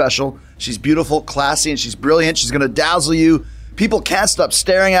very special. She's beautiful, classy, and she's brilliant. She's going to dazzle you. People can't stop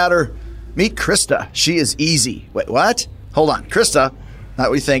staring at her. Meet Krista. She is easy. Wait, what? Hold on. Krista, not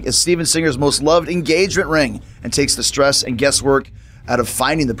what you think, is Steven Singer's most loved engagement ring and takes the stress and guesswork out of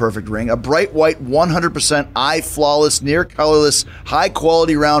finding the perfect ring. A bright white, 100% eye flawless, near colorless, high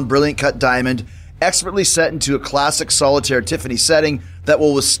quality round, brilliant cut diamond, expertly set into a classic solitaire Tiffany setting that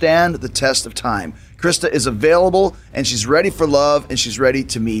will withstand the test of time. Krista is available, and she's ready for love, and she's ready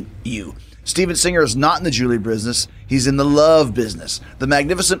to meet you. Steven Singer is not in the jewelry business. He's in the love business. The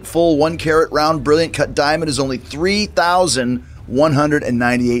magnificent full 1 carat round, brilliant cut diamond is only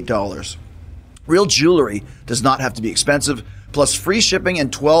 $3,198. Real jewelry does not have to be expensive, plus free shipping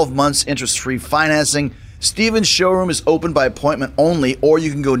and 12 months interest-free financing. Steven's showroom is open by appointment only, or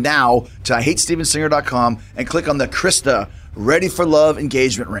you can go now to IHateStevenSinger.com and click on the Krista Ready for Love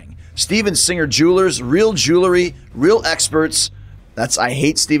engagement ring. Steven Singer Jewelers, real jewelry, real experts. That's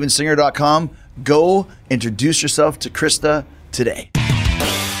IHateStevenSinger.com. Go introduce yourself to Krista today.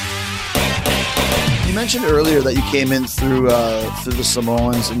 You mentioned earlier that you came in through the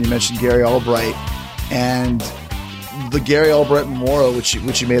Samoans, and you mentioned Gary Albright and the Gary Albright Memorial, which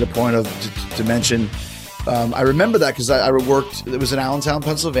you made a point of to mention. I remember that because I worked. It was in Allentown,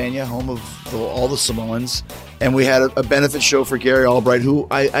 Pennsylvania, home of all the Samoans, and we had a benefit show for Gary Albright, who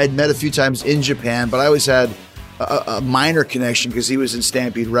I had met a few times in Japan, but I always had a minor connection because he was in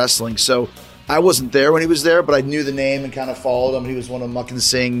Stampede Wrestling. So I wasn't there when he was there, but I knew the name and kind of followed him. He was one of Muck and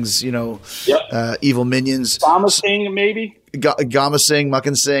Singh's, evil minions. Gama Singh, maybe. Gama Singh, Muck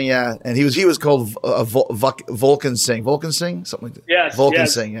and Singh, yeah, and he was called Vulcan Singh, something like that. Yes, Vulcan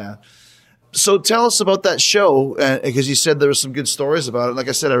Singh, yeah. So tell us about that show, because you said there were some good stories about it. Like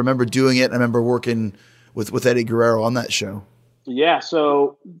I said, I remember doing it. I remember working with Eddie Guerrero on that show. Yeah,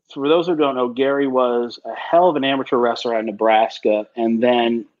 so for those who don't know, Gary was a hell of an amateur wrestler out of Nebraska, and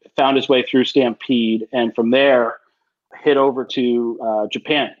then found his way through Stampede, and from there hit over to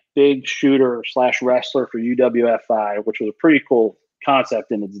Japan. Big shooter / wrestler for UWFI, which was a pretty cool concept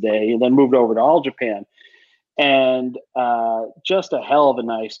in its day, and then moved over to All Japan. And just a hell of a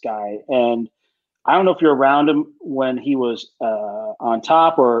nice guy. And I don't know if you're around him when he was on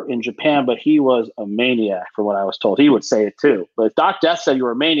top or in Japan, but he was a maniac from what I was told. He would say it too. But if Doc Death said you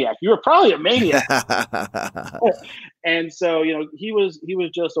were a maniac, you were probably a maniac. And so, he was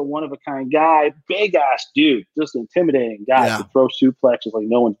just a one-of-a-kind guy, big-ass dude, just intimidating guy. Yeah. Could throw suplexes like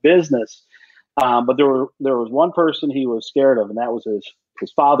no one's business. But there was one person he was scared of, and that was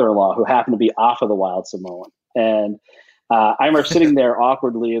his father-in-law, who happened to be Afa the Wild Samoan. And I remember sitting there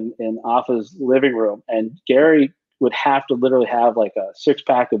awkwardly in Alpha's living room, and Gary would have to literally have like a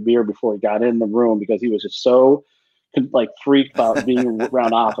 6-pack of beer before he got in the room because he was just so like freaked about being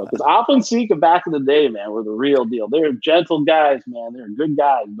around Alpha. Because Alpha and Sika back in the day, man, were the real deal. They were gentle guys, man. They were good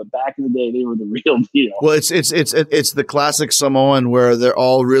guys, but back in the day, they were the real deal. Well, it's the classic Samoan where they're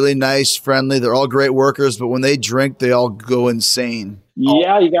all really nice, friendly. They're all great workers, but when they drink, they all go insane.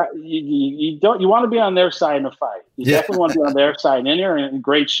 Yeah, you want to be on their side in a fight. You definitely want to be on their side, and you're in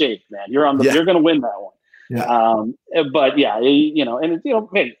great shape, man. You're going to win that one. Yeah. But yeah, hey,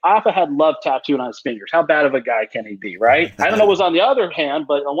 Alpha had love tattooed on his fingers. How bad of a guy can he be, right? I don't know what was on the other hand,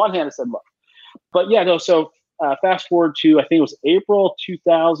 but on one hand it said love. But yeah, no. So fast forward to I think it was April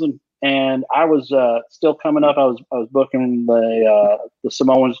 2000, and I was still coming up. I was booking the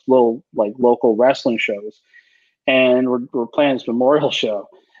Samoans little like local wrestling shows, and we're playing this memorial show.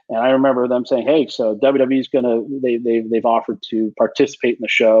 And I remember them saying, "Hey, so WWE's they've offered to participate in the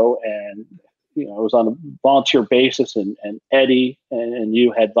show," and it was on a volunteer basis, and Eddie and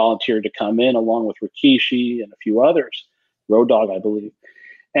you had volunteered to come in along with Rikishi and a few others, Road Dogg, I believe.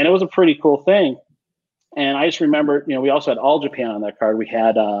 And it was a pretty cool thing. And I just remember, we also had All Japan on that card. We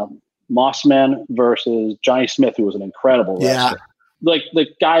had Mossman versus Johnny Smith, who was an incredible wrestler. Like the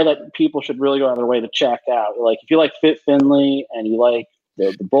guy that people should really go out of their way to check out. Like if you like Fit Finlay and you like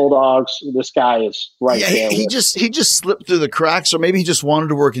the Bulldogs, this guy is right there. He just slipped through the cracks, or maybe he just wanted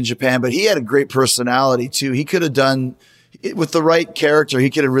to work in Japan, but he had a great personality too. He could have done, with the right character, he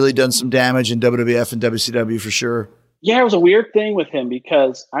could have really done some damage in WWF and WCW for sure. Yeah, it was a weird thing with him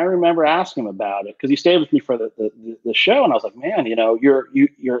because I remember asking him about it because he stayed with me for the show, and I was like, man, he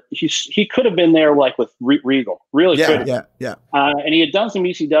could have been there like with Regal, really could have. Yeah. And he had done some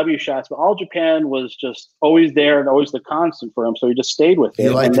ECW shots, but All Japan was just always there and always the constant for him, so he just stayed with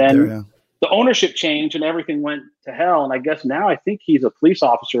it. And then the ownership changed and everything went to hell, and I guess now I think he's a police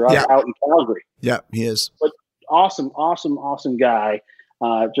officer out in Calgary. Yeah, he is. But awesome guy,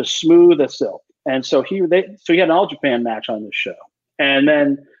 just smooth as silk. And so he had an All Japan match on this show. And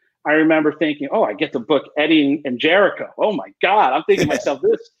then I remember thinking, oh, I get to book Eddie and Jericho. Oh my God. I'm thinking to myself,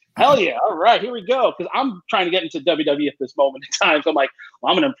 hell yeah. All right, here we go. Cause I'm trying to get into WWE at this moment in time. So I'm like,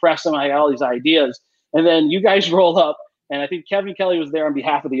 well, I'm going to impress them. I got all these ideas. And then you guys roll up, and I think Kevin Kelly was there on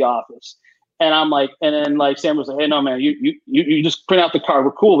behalf of the office. And I'm like, and then like Sam was like, hey, no, man, you just print out the card.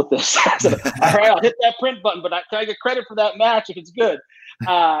 We're cool with this. I said, all right, I'll hit that print button, but can I get credit for that match if it's good?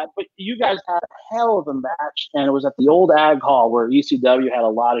 But you guys had a hell of a match, and it was at the old Ag Hall where ECW had a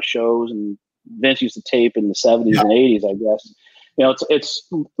lot of shows, and Vince used to tape in the 70s and 80s, I guess. It's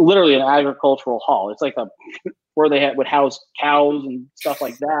literally an agricultural hall. It's like where they would house cows and stuff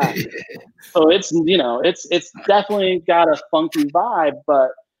like that. So it's definitely got a funky vibe,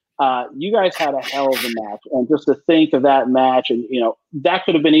 but you guys had a hell of a match, and just to think of that match, and that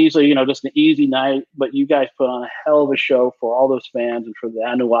could have been easily just an easy night, but you guys put on a hell of a show for all those fans and for the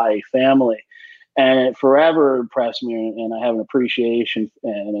Anuai family, and it forever impressed me. And I have an appreciation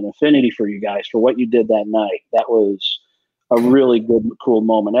and an affinity for you guys for what you did that night. That was a really good, cool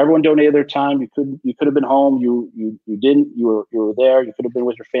moment. Everyone donated their time. You could have been home. You didn't. You were there. You could have been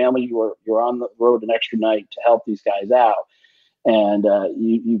with your family. You were on the road an extra night to help these guys out. And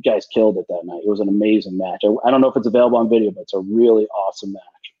you guys killed it that night. It was an amazing match. I don't know if it's available on video, but it's a really awesome match.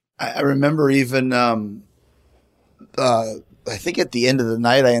 I remember even, I think at the end of the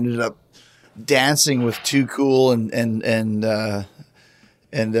night, I ended up dancing with Too Cool and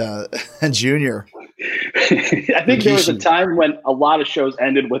Junior. I think there was a time when a lot of shows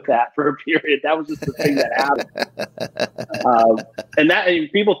ended with that for a period. That was just the thing that happened. And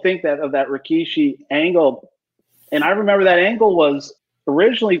people think that of that Rikishi angle. And I remember that angle was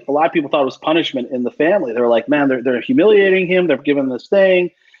originally, a lot of people thought it was punishment in the family. They were like, man, they're humiliating him. They're giving him this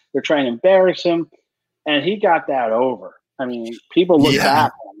thing. They're trying to embarrass him. And he got that over. I mean, people look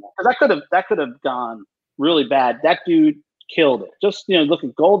back on that. Because that could have gone really bad. That dude killed it. Just, look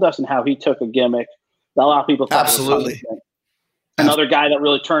at Goldust and how he took a gimmick. A lot of people thought absolutely. It was punishment. Another guy that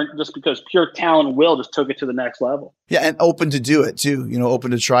really turned, just because pure talent and will, just took it to the next level. Yeah, and open to do it too.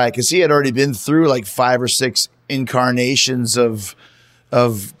 Open to try it, because he had already been through like 5 or 6 incarnations of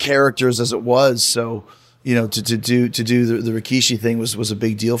characters as it was. So to do the Rikishi thing was a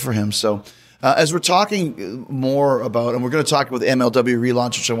big deal for him. So as we're talking more about, and we're going to talk about the MLW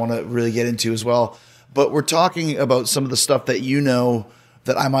relaunch, which I want to really get into as well. But we're talking about some of the stuff that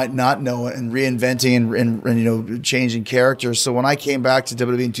that I might not know, and reinventing and changing characters. So when I came back to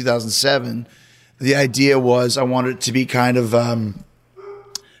WWE in 2007, the idea was I wanted it to be kind of a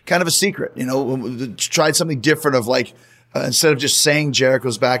secret, tried something different of like instead of just saying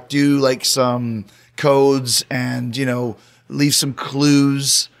Jericho's back, do like some codes and, leave some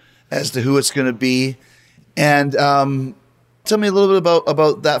clues as to who it's going to be. And tell me a little bit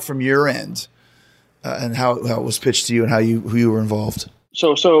about that from your end, and how it was pitched to you and who you were involved.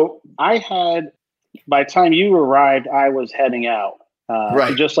 So I had, by the time you arrived, I was heading out.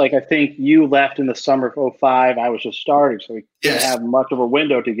 Right. Just like I think you left in the summer of 2005, I was just starting, so we didn't have much of a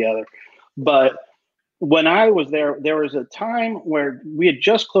window together. But when I was there, there was a time where we had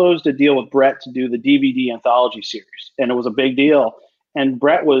just closed a deal with Brett to do the DVD anthology series, and it was a big deal. And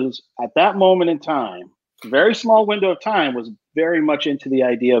Brett was, at that moment in time, very small window of time, was very much into the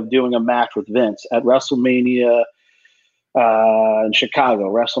idea of doing a match with Vince at WrestleMania in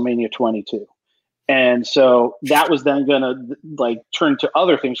Chicago, WrestleMania 22. And so that was then going to turn to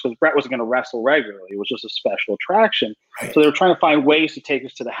other things, because Brett wasn't going to wrestle regularly. It was just a special attraction. Right. So they were trying to find ways to take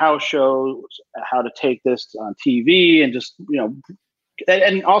us to the house shows, how to take this on TV, and just,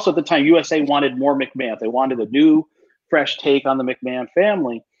 and also at the time, USA wanted more McMahon. They wanted a new, fresh take on the McMahon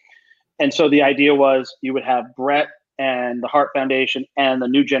family. And so the idea was you would have Brett and the Hart Foundation and the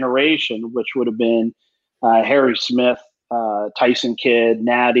new generation, which would have been Harry Smith, Tyson Kidd,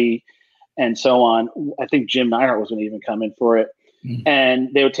 Natty, and so on. I think Jim Neidhart was going to even come in for it. Mm-hmm.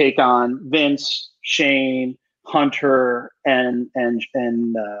 And they would take on Vince, Shane, Hunter, and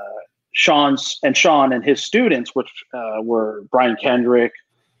Sean and his students, which were Brian Kendrick,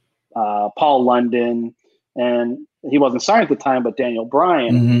 Paul London, and he wasn't signed at the time, but Daniel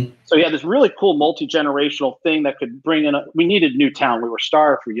Bryan. Mm-hmm. So he had this really cool multi-generational thing that could bring in we needed new talent. We were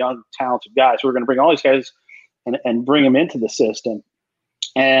starved for young, talented guys. So we were going to bring all these guys and bring them into the system.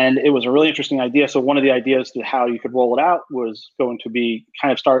 And it was a really interesting idea. So one of the ideas to how you could roll it out was going to be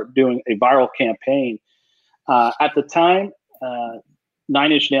kind of start doing a viral campaign. At the time,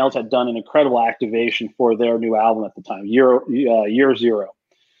 Nine Inch Nails had done an incredible activation for their new album at the time, Year Zero.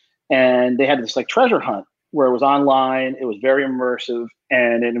 And they had this treasure hunt where it was online. It was very immersive,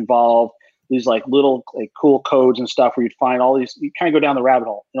 and it involved these little cool codes and stuff where you'd find all these, you kind of go down the rabbit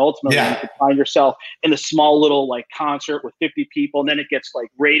hole, and ultimately you could find yourself in a small little concert with 50 people, and then it gets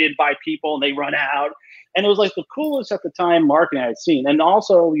rated by people and they run out. And it was the coolest at the time marketing I had seen. And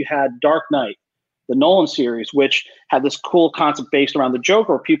also you had Dark Knight, the Nolan series, which had this cool concept based around the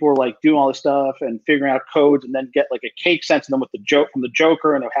Joker, where people were doing all this stuff and figuring out codes, and then get a cake sent to them with the joke from the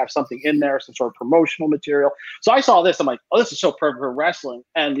Joker, and they'll have something in there, some sort of promotional material. So I saw this, I'm like, oh, this is so perfect for wrestling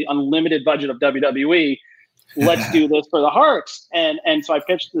and the unlimited budget of WWE. Let's do this for the Hearts. And so I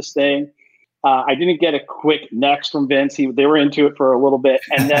pitched this thing. I didn't get a quick next from Vince. They were into it for a little bit,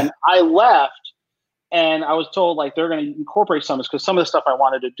 and then I left, and I was told they're going to incorporate some of this, because some of the stuff I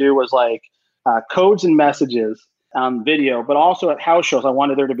wanted to do was codes and messages on video, but also at house shows, I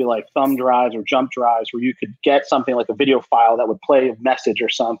wanted there to be thumb drives or jump drives where you could get something like a video file that would play a message or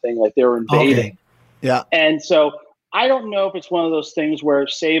something, they were invading. Okay. Yeah. And so I don't know if it's one of those things where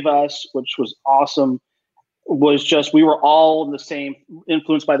Save Us, which was awesome, was just, we were all in the same,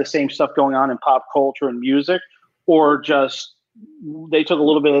 influenced by the same stuff going on in pop culture and music, or just they took a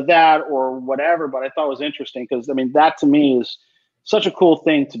little bit of that or whatever. But I thought it was interesting because, that to me is such a cool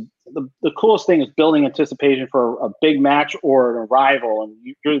thing. The coolest thing is building anticipation for a big match or an arrival. And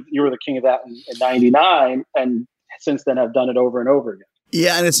you were the king of that in 99, and since then I've done it over and over again.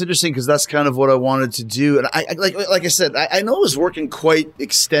 Yeah, and it's interesting because that's kind of what I wanted to do. And I like I said, I know I was working quite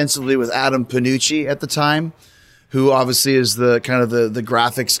extensively with Adam Panucci at the time, who obviously is the kind of the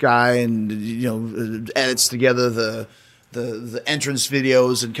graphics guy and edits together the entrance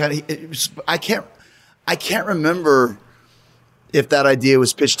videos and kind of. I can't remember if that idea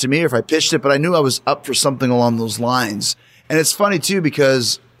was pitched to me or if I pitched it, but I knew I was up for something along those lines. And it's funny too,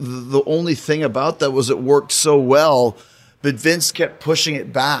 because the only thing about that was it worked so well, but Vince kept pushing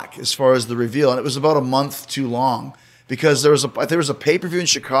it back as far as the reveal. And it was about a month too long, because there was a pay-per-view in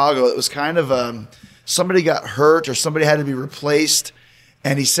Chicago that was kind of somebody got hurt or somebody had to be replaced.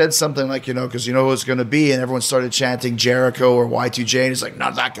 And he said something because you know who it's going to be. And everyone started chanting Jericho or Y2J. And he's like,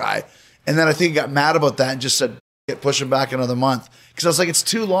 not that guy. And then I think he got mad about that and just said, push him back another month, because I was like, it's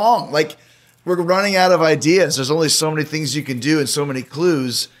too long. We're running out of ideas. There's only so many things you can do and so many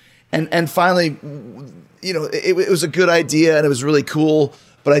clues. And finally, it was a good idea and it was really cool,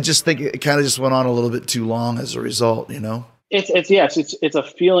 but I just think it kind of just went on a little bit too long as a result. It's a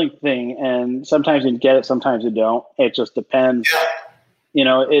feeling thing, and sometimes you get it, sometimes you don't. It just depends.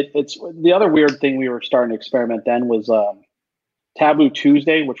 It's the other weird thing we were starting to experiment then was Taboo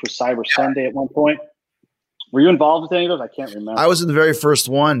Tuesday, which was Cyber Sunday at one point. Were you involved with any of those? I can't remember. I was in the very first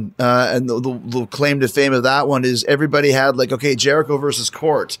one, and the claim to fame of that one is everybody had Jericho versus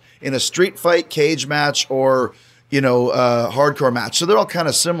Court in a street fight, cage match, or hardcore match. So they're all kind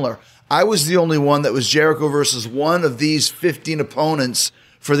of similar. I was the only one that was Jericho versus one of these 15 opponents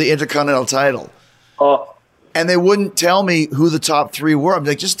for the Intercontinental title. Oh. And they wouldn't tell me who the top 3 were. I'm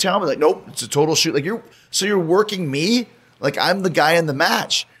like, just tell me. Like, nope, it's a total shoot. Like, you're working me? Like, I'm the guy in the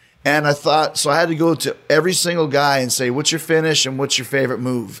match. And I thought, so I had to go to every single guy and say, what's your finish and what's your favorite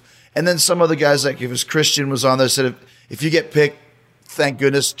move? And then some other guys, like if it was Christian was on there, said, if you get picked, thank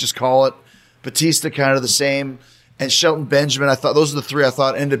goodness, just call it. Batista kind of the same. And Shelton Benjamin, I thought those are the 3 I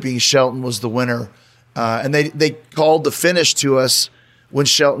thought ended up being Shelton was the winner. And they called the finish to us when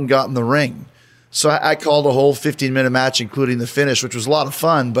Shelton got in the ring. So I called a whole 15-minute match, including the finish, which was a lot of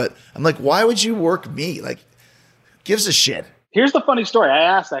fun. But I'm like, why would you work me? Like, gives a shit. Here's the funny story. I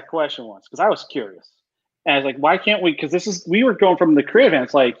asked that question once because I was curious. And I was like, why can't we? Because we were going from the creative end.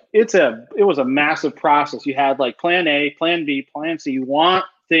 It's like, it was a massive process. You had like plan A, plan B, plan C. You want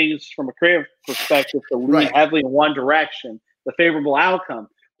things from a creative perspective to lean heavily in one direction, the favorable outcome.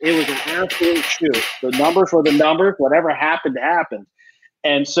 It was an absolute shoot. The numbers were the numbers. Whatever happened, happened.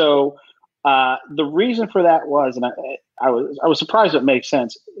 And so the reason for that was, and I was surprised it makes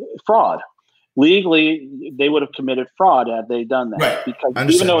sense, fraud. Legally, they would have committed fraud had they done that. Right.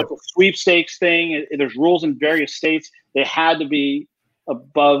 Because even though it's a sweepstakes thing, there's rules in various states, they had to be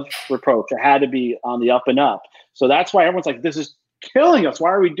above reproach. It had to be on the up and up. So that's why everyone's like, this is killing us. Why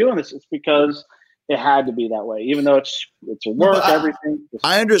are we doing this? It's because it had to be that way, even though it's a work, everything.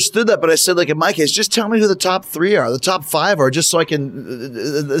 I understood that, but I said, like, in my case, just tell me who the top 3 are, the top 5 are, just so I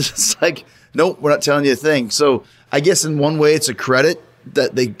can, it's like, nope, we're not telling you a thing. So I guess in one way it's a credit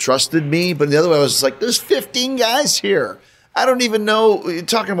that they trusted me, but the other way I was just like, there's 15 guys here. I don't even know. You're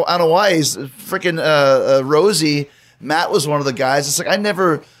talking about Anoa'i's freaking Rosie. Matt was one of the guys. It's like, I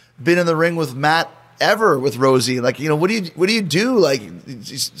never been in the ring with Matt ever with Rosie. Like, what do you do? Like,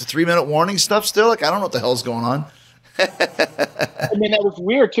 3-minute warning stuff still? Like, I don't know what the hell's going on. I mean, that was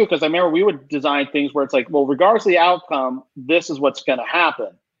weird too, because I remember we would design things where it's like, well, regardless of the outcome, this is what's going to happen.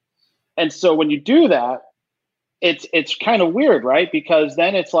 And so when you do that, it's kind of weird, right? Because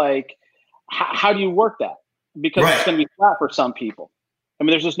then it's like, how do you work that? Because it's going to be flat for some people. I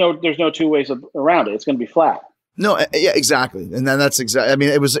mean, there's no 2 ways around it. It's going to be flat. No, yeah, exactly. And then that's exactly, I mean,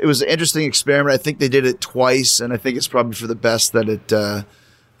 it was an interesting experiment. I think they did it twice, and I think it's probably for the best that it,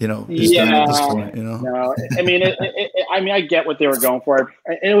 is done at this point, No, I mean, I get what they were going for.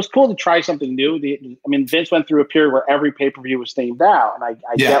 And it was cool to try something new. Vince went through a period where every pay-per-view was themed out, and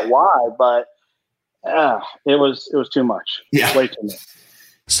I get why, but it was too much. Yeah. Way too much.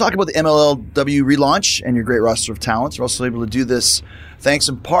 Let's talk about the MLW relaunch and your great roster of talents. We're also able to do this thanks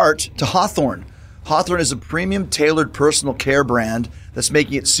in part to Hawthorne. Hawthorne is a premium tailored personal care brand that's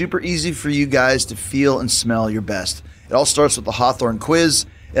making it super easy for you guys to feel and smell your best. It all starts with the Hawthorne quiz.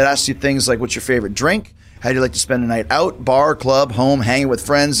 It asks you things like, what's your favorite drink? How do you like to spend a night out, bar, club, home, hanging with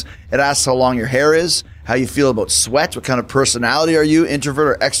friends? It asks how long your hair is, how you feel about sweat, what kind of personality are you,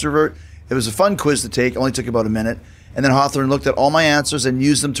 introvert or extrovert? It was a fun quiz to take, only took about a minute. And then Hawthorne looked at all my answers and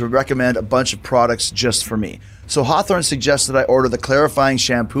used them to recommend a bunch of products just for me. So Hawthorne suggested I order the clarifying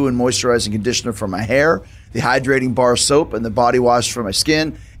shampoo and moisturizing conditioner for my hair, the hydrating bar soap and the body wash for my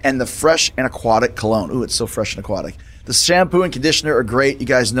skin, and the fresh and aquatic cologne. Ooh, it's so fresh and aquatic. The shampoo and conditioner are great. You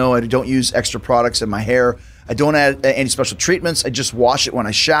guys know I don't use extra products in my hair. I don't add any special treatments. I just wash it when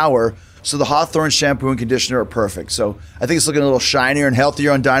I shower. So the Hawthorne shampoo and conditioner are perfect. So I think it's looking a little shinier and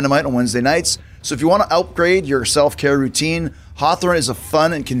healthier on Dynamite on Wednesday nights. So if you want to upgrade your self-care routine, Hawthorne is a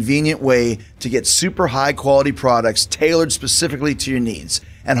fun and convenient way to get super high quality products tailored specifically to your needs.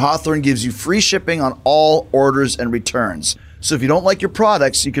 And Hawthorne gives you free shipping on all orders and returns. So if you don't like your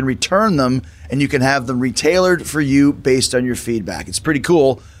products, you can return them and you can have them retailored for you based on your feedback. It's pretty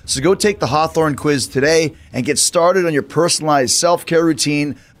cool. So go take the Hawthorne quiz today and get started on your personalized self-care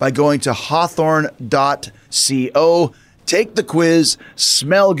routine by going to hawthorne.co. Take the quiz,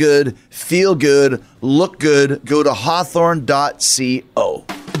 smell good, feel good, look good. Go to hawthorne.co.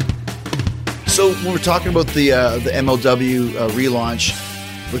 So when we're talking about the MLW relaunch,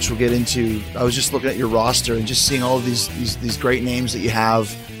 which we'll get into, I was just looking at your roster and just seeing all of these great names that you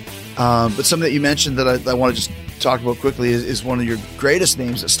have. But something that you mentioned that I want to just talk about quickly is one of your greatest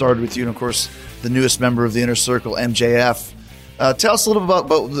names that started with you, and of course, the newest member of the Inner Circle, MJF. Tell us a little bit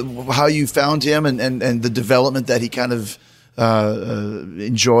about how you found him and the development that he kind of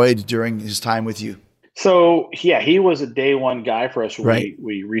enjoyed during his time with you. So, yeah, he was a day one guy for us. Right.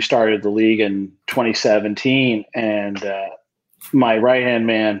 We restarted the league in 2017, and my right-hand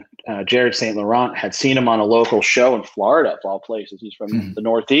man, Jared St. Laurent, had seen him on a local show in Florida, of all places. He's from the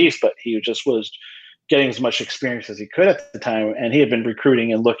Northeast, but he just was getting as much experience as he could at the time. And he had been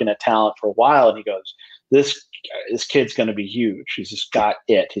recruiting and looking at talent for a while. And he goes, this kid's going to be huge. He's just got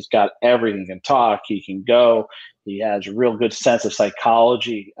it. He's got everything. He can talk. He can go. He has a real good sense of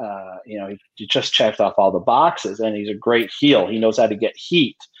psychology. He just checked off all the boxes, and he's a great heel. He knows how to get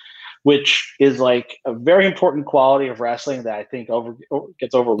heat, which is like a very important quality of wrestling that I think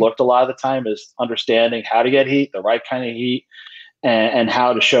gets overlooked a lot of the time, is understanding how to get heat, the right kind of heat, and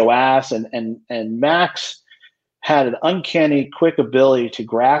how to show ass. And Max had an uncanny quick ability to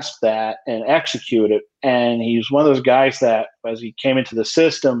grasp that and execute it. And he's one of those guys that, as he came into the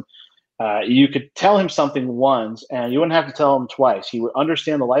system, you could tell him something once and you wouldn't have to tell him twice. He would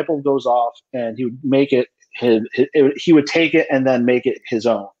understand the light bulb goes off, and he would make it he would take it and then make it his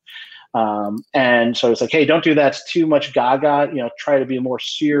own. And so it's like, hey, don't do that. It's too much gaga, try to be a more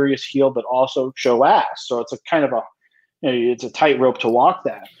serious heel, but also show ass. So it's a kind of it's a tightrope to walk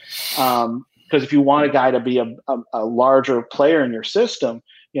that. Because if you want a guy to be a larger player in your system,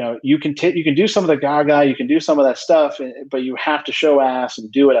 you can do some of the gaga, you can do some of that stuff, but you have to show ass and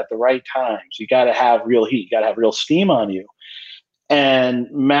do it at the right times. You got to have real heat. You got to have real steam on you. And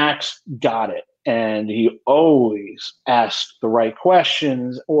Max got it. And he always asked the right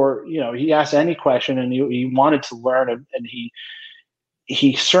questions, or, he asked any question, and he wanted to learn, and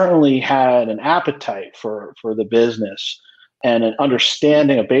he certainly had an appetite for the business and an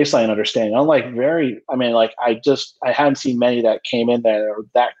understanding, a baseline understanding. Unlike I hadn't seen many that came in there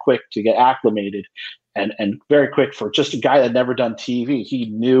that quick to get acclimated, and very quick for just a guy that never done TV. He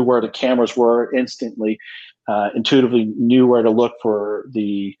knew where the cameras were instantly, intuitively knew where to look for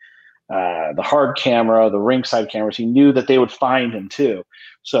the hard camera, the ringside cameras. He knew that they would find him too.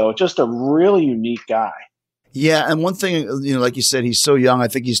 So just a really unique guy. Yeah. And one thing, like you said, he's so young. I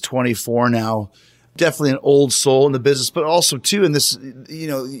think he's 24 now. Definitely an old soul in the business, but also too in this,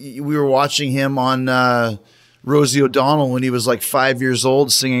 we were watching him on Rosie O'Donnell when he was like 5 years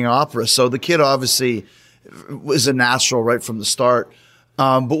old singing opera. So the kid obviously was a natural right from the start.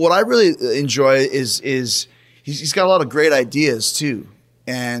 But what I really enjoy is he's got a lot of great ideas too.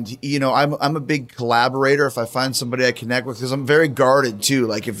 And, I'm a big collaborator if I find somebody I connect with, because I'm very guarded too.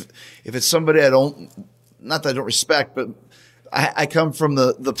 Like if it's somebody not that I don't respect, but I come from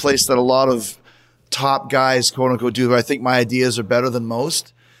the place that a lot of top guys, quote unquote, do, but I think my ideas are better than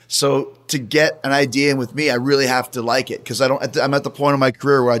most. So to get an idea in with me, I really have to like it, because I'm at the point in my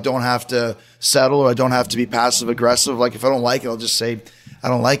career where I don't have to settle, or I don't have to be passive aggressive. Like if I don't like it, I'll just say I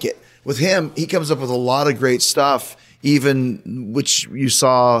don't like it. With him, he comes up with a lot of great stuff, even which you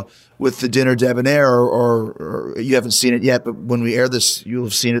saw with the Dinner Debonair, or you haven't seen it yet, but when we air this, you'll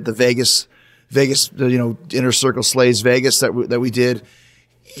have seen it. The Vegas, Inner Circle Slays Vegas that we did.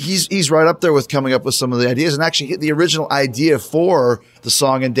 He's right up there with coming up with some of the ideas. And actually, the original idea for the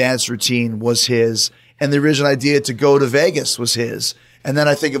song and dance routine was his, and the original idea to go to Vegas was his. And then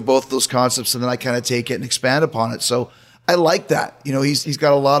I think of both those concepts, and then I kind of take it and expand upon it. So I like that. He's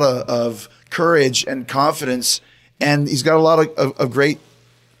got a lot of courage and confidence, and he's got a lot of great,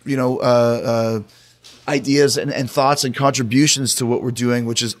 ideas and thoughts and contributions to what we're doing,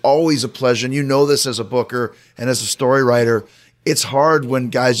 which is always a pleasure. And this as a booker and as a story writer. It's hard when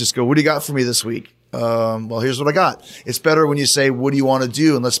guys just go, what do you got for me this week? Well, here's what I got. It's better when you say, what do you want to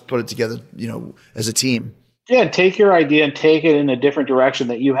do? And let's put it together, as a team. Yeah. Take your idea and take it in a different direction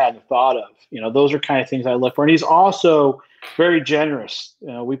that you hadn't thought of. Those are kind of things I look for. And he's also very generous.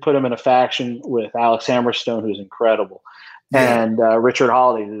 We put him in a faction with Alex Hammerstone, who's incredible, and Richard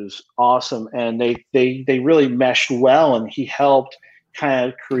Holiday, who's awesome. And they really meshed well, and he helped kind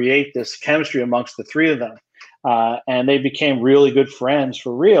of create this chemistry amongst the three of them. And they became really good friends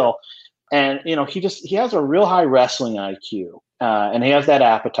for real. And, he has a real high wrestling IQ, and he has that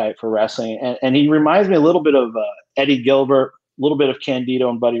appetite for wrestling. And he reminds me a little bit of Eddie Gilbert, a little bit of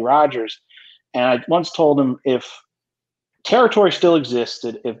Candido and Buddy Rogers. And I once told him, if territory still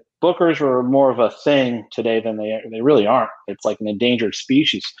existed, if bookers were more of a thing today than they really aren't. It's like an endangered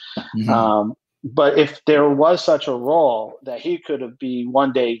species. Mm-hmm. But if there was such a role that he could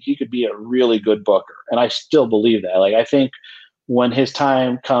one day he could be a really good booker. And I still believe that. Like, I think when his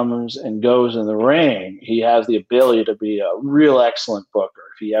time comes and goes in the ring, he has the ability to be a real excellent booker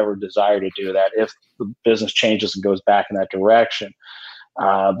if he ever desired to do that, if the business changes and goes back in that direction.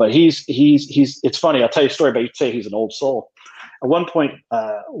 But he's it's funny. I'll tell you a story, but you'd say he's an old soul. At one point,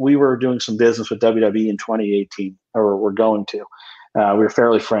 we were doing some business with WWE in 2018, or we're going to. We were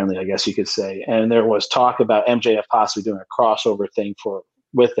fairly friendly, I guess you could say. And there was talk about MJF possibly doing a crossover thing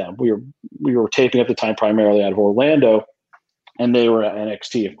with them. We were taping at the time primarily out of Orlando, and they were at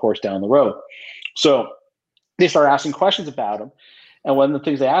NXT, of course, down the road. So they started asking questions about him. And one of the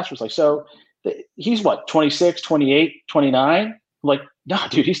things they asked was like, so he's what, 26, 28, 29? Like, no,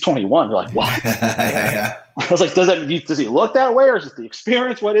 dude, he's 21. You're like, what? Yeah. I was like, does he look that way, or is it the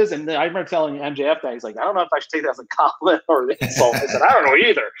experience? What is? And I remember telling MJF that. He's like, I don't know if I should take that as a compliment or an insult. I said, I don't know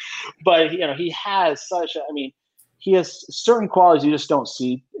either. But he has he has certain qualities you just don't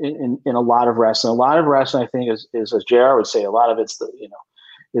see in a lot of wrestling. A lot of wrestling, I think, is as JR would say, a lot of it's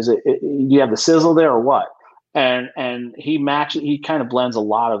you have the sizzle there or what? And he kind of blends a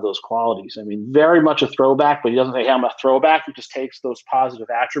lot of those qualities. I mean, very much a throwback, but he doesn't say, hey, I'm a throwback. He just takes those positive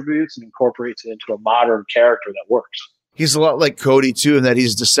attributes and incorporates it into a modern character that works. He's a lot like Cody too, in that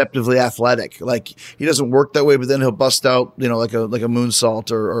he's deceptively athletic. Like, he doesn't work that way, but then he'll bust out, like a moonsault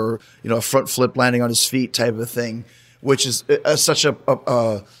or a front flip landing on his feet type of thing, which is such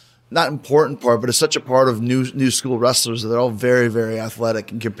a not important part, but it's such a part of new school wrestlers that they're all very, very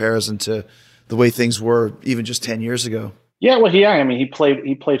athletic in comparison to the way things were even just 10 years ago. Yeah, well, he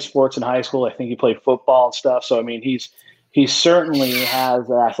played sports in high school. I think he played football and stuff. So, I mean, he certainly has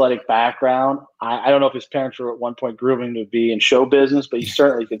an athletic background. I don't know if his parents were at one point grooming to be in show business, but you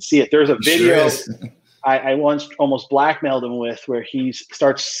certainly can see it. There's a video I once almost blackmailed him with where he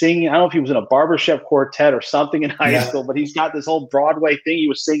starts singing. I don't know if he was in a barbershop quartet or something in high school, but he's got this whole Broadway thing he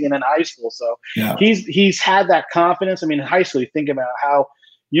was singing in high school. So he's had that confidence. I mean, in high school, you think about how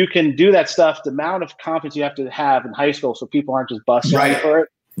you can do that stuff, the amount of confidence you have to have in high school so people aren't just busting for it.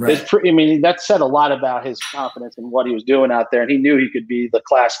 Right. That said a lot about his confidence in what he was doing out there. And he knew he could be the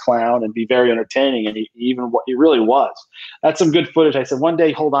class clown and be very entertaining. And he really was. That's some good footage. I said, one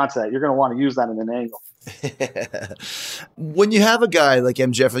day, hold on to that. You're going to want to use that in an angle. When you have a guy like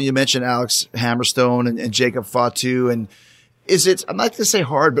MJF, and you mentioned Alex Hammerstone and Jacob Fatu, and I'm not going to say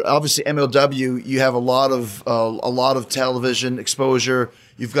hard, but obviously MLW, you have a lot of television exposure.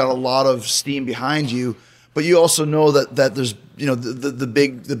 You've got a lot of steam behind you, but you also know that there's,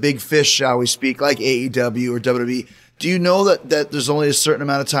 the big fish, shall we speak, like AEW or WWE. Do you know that there's only a certain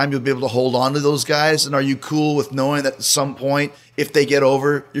amount of time you'll be able to hold on to those guys? And are you cool with knowing that at some point, if they get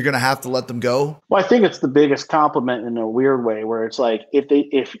over, you're going to have to let them go? Well, I think it's the biggest compliment in a weird way, where it's like,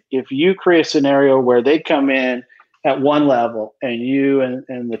 if you create a scenario where they come in at one level and you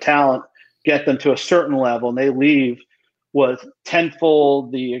and the talent get them to a certain level and they leave with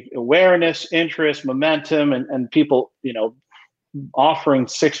tenfold the awareness, interest, momentum, and people, offering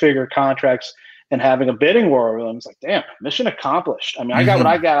six-figure contracts and having a bidding war with them. It's like, damn, mission accomplished. I mean, I got what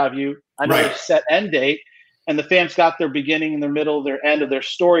I got out of you. I know the set end date, and the fans got their beginning and their middle, their end of their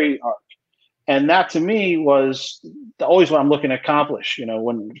story arc. And that to me was always what I'm looking to accomplish.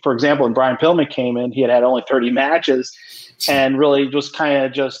 When, for example, when Brian Pillman came in, he had only 30 matches and really just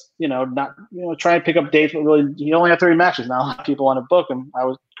kind of not, try and pick up dates, but really he only had 30 matches. Now a lot of people want to book him. I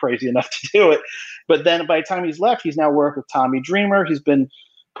was crazy enough to do it. But then by the time he's left, he's now worked with Tommy Dreamer. He's been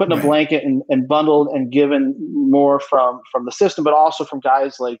putting a blanket and bundled and given more from the system, but also from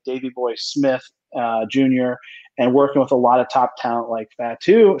guys like Davey Boy Smith Jr. and working with a lot of top talent like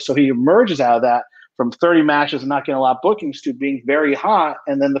Fatu. So he emerges out of that from 30 matches and not getting a lot of bookings to being very hot.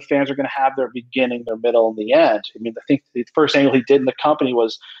 And then the fans are going to have their beginning, their middle, and the end. I mean, I think the first angle he did in the company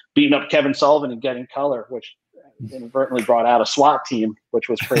was beating up Kevin Sullivan and getting color, which inadvertently brought out a SWAT team, which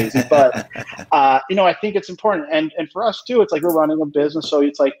was crazy. But, I think it's important. And for us too, it's like we're running a business. So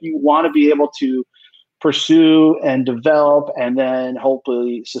it's like you want to be able to pursue and develop and then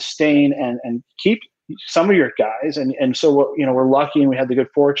hopefully sustain and keep some of your guys. And so, we're lucky and we had the good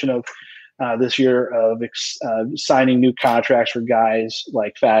fortune of this year of signing new contracts for guys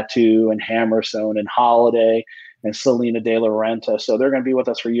like Fatu and Hammerstone and Holiday and Selena De La Renta. So they're going to be with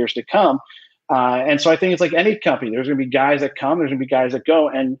us for years to come. And so I think it's like any company. There's going to be guys that come, there's going to be guys that go.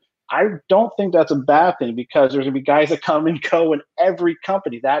 And I don't think that's a bad thing, because there's going to be guys that come and go in every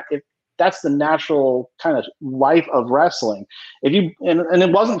company. That's the natural kind of life of wrestling. And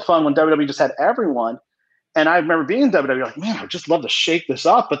it wasn't fun when WWE just had everyone. And I remember being in WWE, like, man, I would just love to shake this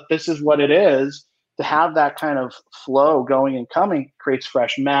up, but this is what it is. To have that kind of flow going and coming creates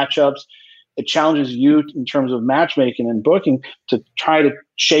fresh matchups. It challenges you in terms of matchmaking and booking to try to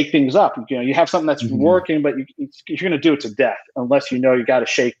shake things up. You have something that's working, but you're going to do it to death unless you got to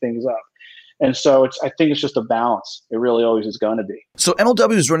shake things up. And so I think it's just a balance. It really always is going to be. So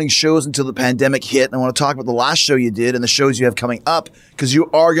MLW is running shows until the pandemic hit. And I want to talk about the last show you did and the shows you have coming up, because you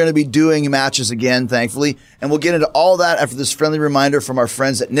are going to be doing matches again, thankfully. And we'll get into all that after this friendly reminder from our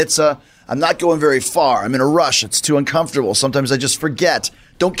friends at NHTSA. I'm not going very far. I'm in a rush. It's too uncomfortable. Sometimes I just forget.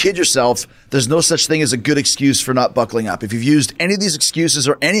 Don't kid yourself. There's no such thing as a good excuse for not buckling up. If you've used any of these excuses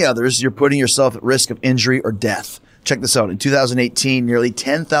or any others, you're putting yourself at risk of injury or death. Check this out. In 2018, nearly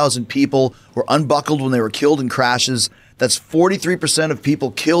 10,000 people were unbuckled when they were killed in crashes. That's 43% of people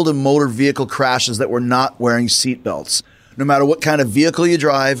killed in motor vehicle crashes that were not wearing seatbelts. No matter what kind of vehicle you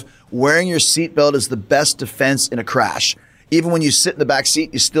drive, wearing your seatbelt is the best defense in a crash. Even when you sit in the back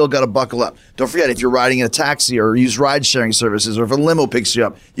seat, you still got to buckle up. Don't forget, if you're riding in a taxi or use ride-sharing services, or if a limo picks you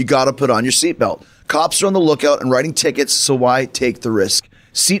up, you got to put on your seatbelt. Cops are on the lookout and writing tickets, so why take the risk?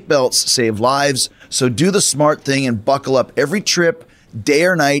 Seatbelts save lives, so do the smart thing and buckle up every trip, day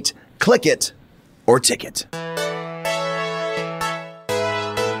or night. Click it or ticket.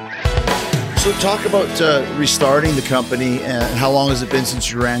 So talk about restarting the company, and how long has it been since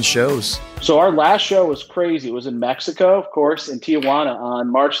you ran shows? So our last show was crazy. It was in Mexico, of course, in Tijuana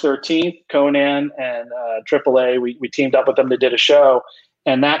on March 13th. Conan and AAA, we teamed up with them. They did a show.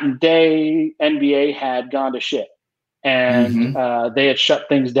 And that day, NBA had gone to shit. And they had shut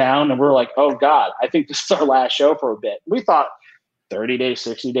things down. And we're like, oh, God, I think this is our last show for a bit. We thought 30 days,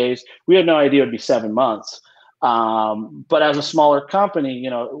 60 days. We had no idea it would be 7 months. But as a smaller company,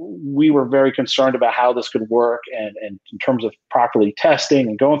 we were very concerned about how this could work and in terms of properly testing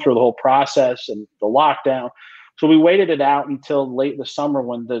and going through the whole process and the lockdown. So we waited it out until late in the summer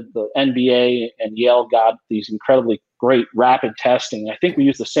when the NBA and Yale got these incredibly great rapid testing. I think we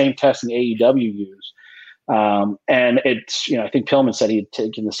used the same testing AEW used. And it's, I think Pillman said he had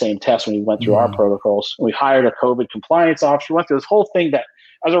taken the same test when he went through our protocols. We hired a COVID compliance officer. We went through this whole thing that,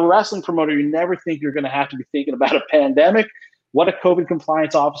 as a wrestling promoter, you never think you're going to have to be thinking about a pandemic, what a COVID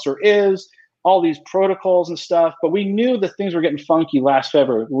compliance officer is, all these protocols and stuff. But we knew that things were getting funky last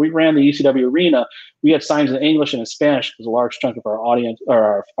February. When we ran the ECW arena, we had signs in English and in Spanish because a large chunk of our audience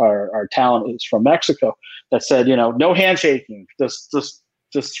or our talent is from Mexico that said, no handshaking,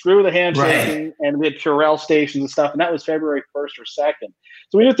 just screw the handshaking. Right. And we had Purell stations and stuff. And that was February 1st or 2nd.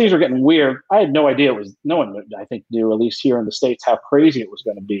 So we knew things were getting weird. I had no idea no one, I think, knew, at least here in the States, how crazy it was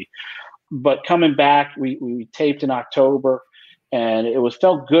going to be. But coming back, we taped in October, and it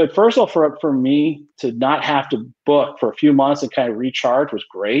felt good. First of all, for me to not have to book for a few months and kind of recharge was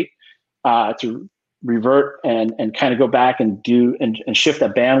great. To revert and kind of go back and do and shift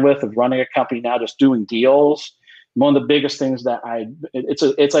that bandwidth of running a company now, just doing deals. One of the biggest things that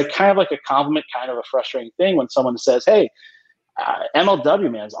it's like kind of like a compliment, kind of a frustrating thing when someone says, hey, MLW,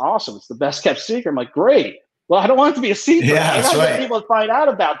 man, is awesome. It's the best kept secret. I'm like, great. Well, I don't want it to be a secret. Yeah, I want people to find out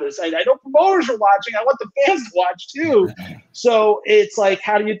about this. I know promoters are watching. I want the fans to watch too. So it's like,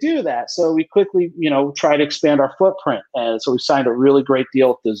 how do you do that? So we quickly, try to expand our footprint. And so we signed a really great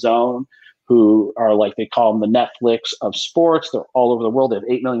deal with DAZN, who are like, they call them the Netflix of sports. They're all over the world. They have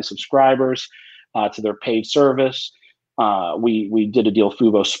 8 million subscribers to their paid service. We did a deal with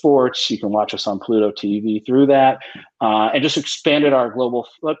Fubo Sports. You can watch us on Pluto TV through that, and just expanded our global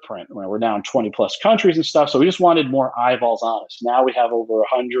footprint. We're now in 20 plus countries and stuff. So we just wanted more eyeballs on us. Now we have over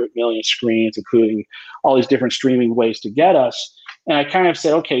 100 million screens, including all these different streaming ways to get us. And I kind of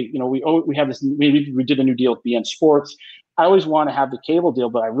said, okay, we have this. We did a new deal with BN Sports. I always want to have the cable deal,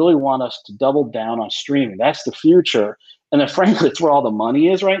 but I really want us to double down on streaming. That's the future. And then frankly, it's where all the money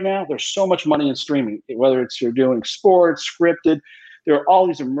is right now. There's so much money in streaming, whether it's you're doing sports, scripted. There are all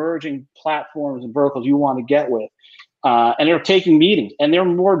these emerging platforms and verticals you want to get with. And they're taking meetings, and they're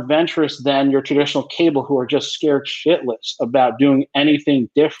more adventurous than your traditional cable, who are just scared shitless about doing anything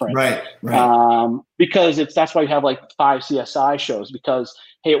different. Right. Because that's why you have like 5 CSI shows, because,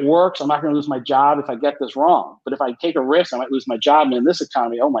 hey, it works. I'm not going to lose my job if I get this wrong. But if I take a risk, I might lose my job. And in this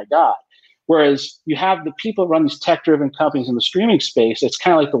economy, oh my God. Whereas you have the people that run these tech-driven companies in the streaming space, it's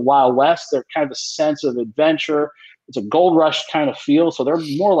kind of like the Wild West. They're kind of a sense of adventure. It's a gold rush kind of feel. So they're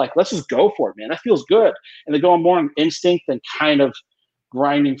more like, let's just go for it, man. That feels good. And they go on more on instinct than kind of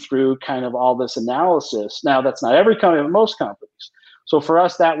grinding through kind of all this analysis. Now, that's not every company, but most companies. So for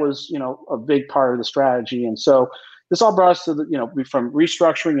us, that was, a big part of the strategy. And so this all brought us to from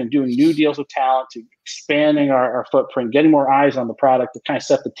restructuring and doing new deals with talent to expanding our footprint, getting more eyes on the product to kind of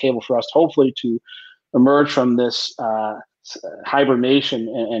set the table for us, hopefully to emerge from this hibernation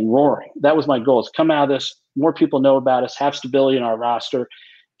and roaring. That was my goal, is come out of this, more people know about us, have stability in our roster,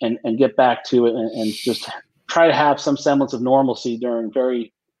 and get back to it and just try to have some semblance of normalcy during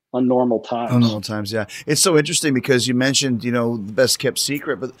very unnormal times. Unnormal times, yeah. It's so interesting because you mentioned, the best kept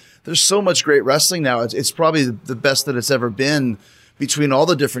secret, but there's so much great wrestling now. It's probably the best that it's ever been between all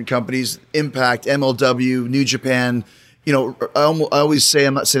the different companies, Impact, MLW, New Japan. I always say,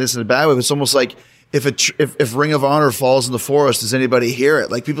 I'm not saying this in a bad way, but it's almost like if Ring of Honor falls in the forest, does anybody hear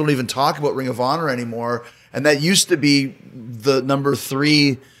it? Like, people don't even talk about Ring of Honor anymore. And that used to be the number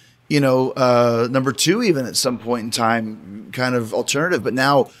 3, number 2 even at some point in time, kind of alternative. But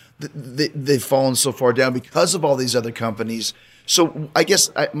now they've fallen so far down because of all these other companies. So I guess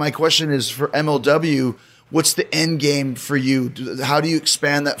my question is, for MLW, what's the end game for you? How do you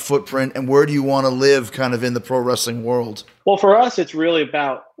expand that footprint, and where do you want to live kind of in the pro wrestling world? Well, for us, it's really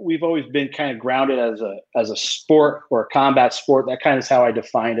about, we've always been kind of grounded as a sport or a combat sport. That kind of is how I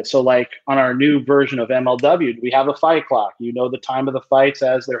defined it. So like on our new version of MLW, we have a fight clock. You know the time of the fights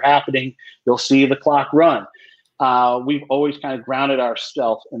as they're happening. You'll see the clock run. We've always kind of grounded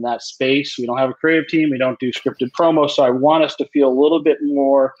ourselves in that space. We don't have a creative team. We don't do scripted promos. So I want us to feel a little bit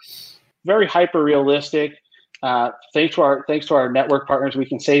more very hyper realistic. Thanks to our network partners, we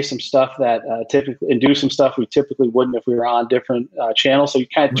can say some stuff that typically, and do some stuff we typically wouldn't if we were on different channels. So you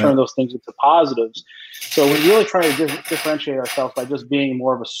kind of turn those things into positives. So we really try to differentiate ourselves by just being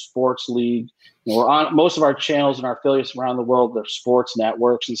more of a sports league. You know, we're on most of our channels and our affiliates around the world. They're sports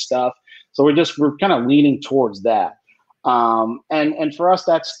networks and stuff. So we're kind of leaning towards that. And for us,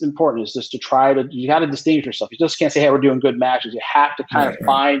 that's important, is just to you got to distinguish yourself. You just can't say, hey, we're doing good matches. You have to kind of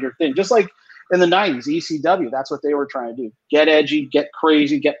find your thing. Just like in the 90s, ECW, that's what they were trying to do. Get edgy, get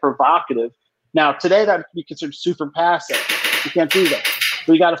crazy, get provocative. Now, today, that would be considered super passive. You can't do that.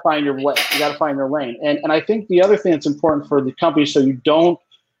 So you got to find your way. You got to find your lane. And I think the other thing that's important for the company, so you don't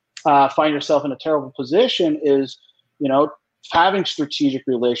find yourself in a terrible position, is, you know, having strategic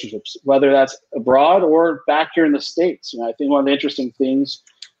relationships, whether that's abroad or back here in the States. You know, I think one of the interesting things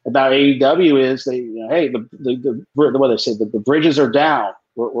about AEW is hey, what they say, the bridges are down.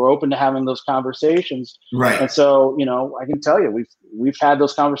 We're open to having those conversations. Right. And so, you know, I can tell you, we've had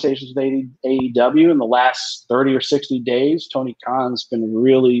those conversations with AEW in the last 30 or 60 days. Tony Khan's been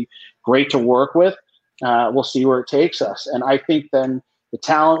really great to work with. We'll see where it takes us. And I think then the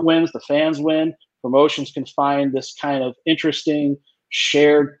talent wins, the fans win, promotions can find this kind of interesting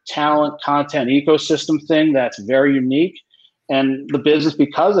shared talent content ecosystem thing that's very unique. And the business,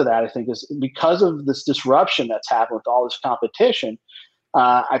 because of that, I think, is because of this disruption that's happened with all this competition.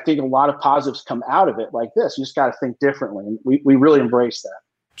 I think a lot of positives come out of it like this. You just got to think differently. And we really embrace that.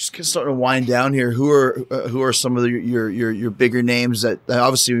 Just starting to wind down here. Who are some of your bigger names that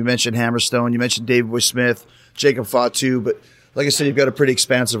obviously we mentioned Hammerstone, you mentioned Dave Boy Smith, Jacob Fatu, but like I said, you've got a pretty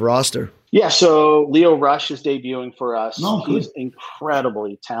expansive roster. Yeah, so Leo Rush is debuting for us. Oh, he's an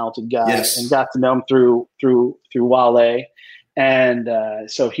incredibly talented guy, Yes. and got to know him through Wale. And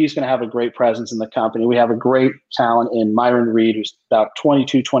so he's going to have a great presence in the company. We have a great talent in Myron Reed, who's about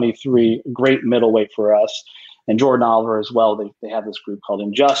 22, 23, great middleweight for us. And Jordan Oliver as well. They have this group called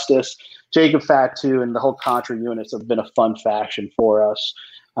Injustice. Jacob Fatu and the whole Contra units have been a fun faction for us.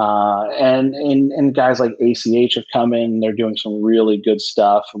 And guys like ACH have come in. They're doing some really good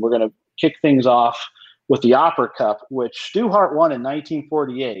stuff. And we're going to kick things off with the Opera Cup, which Stu Hart won in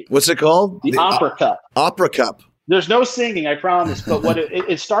 1948. What's it called? The Opera Cup. Opera Cup. There's no singing, I promise. But what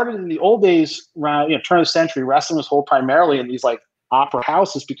it started in the old days, around turn of the century. Wrestling was held primarily in these like opera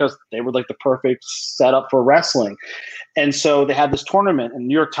houses because they were like the perfect setup for wrestling. And so they had this tournament, and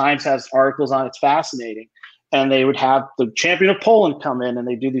New York Times has articles on it. It's fascinating. And they would have the champion of Poland come in, and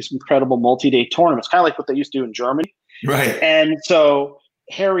they do these incredible multi-day tournaments, kind of like what they used to do in Germany. Right. And so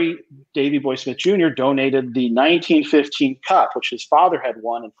Harry Davey Boy Smith Jr. donated the 1915 Cup, which his father had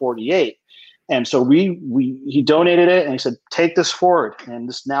won in 48. And so he donated it, and he said, take this forward. And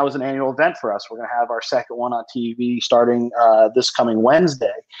this now is an annual event for us. We're going to have our second one on TV starting this coming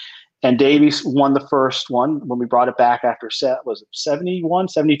Wednesday. And Davies won the first one when we brought it back after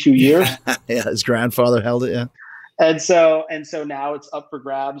 72 years. Yeah, his grandfather held it, yeah. And so now it's up for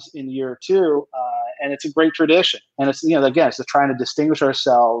grabs in year two, and it's a great tradition. And it's, again, it's trying to distinguish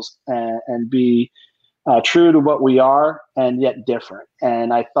ourselves and be true to what we are, and yet different.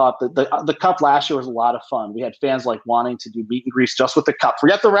 And I thought that the cup last year was a lot of fun. We had fans like wanting to do meet and greets just with the cup.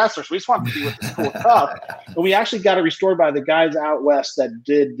 Forget the wrestlers. We just want to be with this cool cup. And we actually got it restored by the guys out west that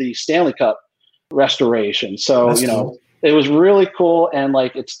did the Stanley Cup restoration. So, That's cool. It was really cool. And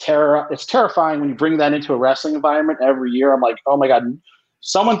like, it's terrifying when you bring that into a wrestling environment every year. I'm like, oh my God,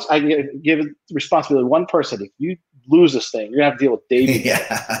 I give it responsibility to one person. If you lose this thing, you're gonna have to deal with Davey.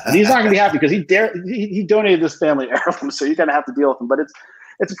 Yeah. And he's not gonna be happy because he donated this family heirloom, so you're gonna have to deal with him. But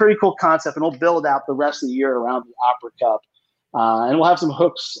it's a pretty cool concept, and we'll build out the rest of the year around the Opera Cup, and we'll have some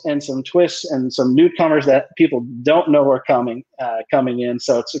hooks and some twists and some newcomers that people don't know are coming in.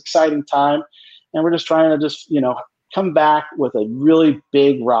 So it's an exciting time, and we're just trying to come back with a really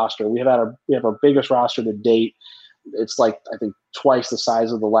big roster. We have our biggest roster to date. It's like, I think, twice the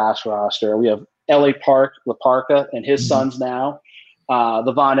size of the last roster. We have L.A. LaParca and his sons now,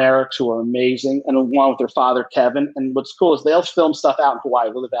 the Von Erichs, who are amazing, and along with their father, Kevin. And what's cool is they'll film stuff out in Hawaii.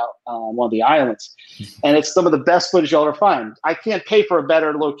 We live out on one of the islands. And it's some of the best footage you'll ever find. I can't pay for a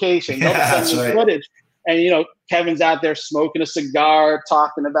better location. They'll send me footage And, Kevin's out there smoking a cigar,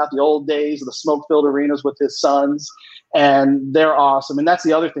 talking about the old days of the smoke-filled arenas with his sons. And they're awesome. And that's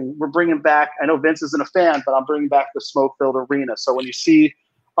the other thing. We're bringing back, I know Vince isn't a fan, but I'm bringing back the smoke-filled arena. So when you see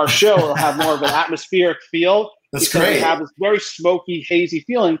our show, it'll have more of an atmospheric feel. That's great. We have this very smoky, hazy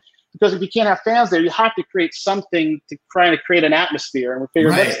feeling. Because if you can't have fans there, you have to create something to try to create an atmosphere. And we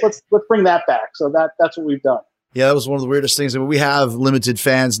figured, let's bring that back. So that's what we've done. Yeah, that was one of the weirdest things. I mean, we have limited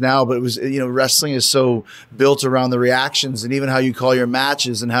fans now, but it was, wrestling is so built around the reactions and even how you call your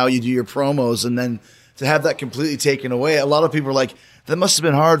matches and how you do your promos. And then to have that completely taken away, a lot of people are like, that must have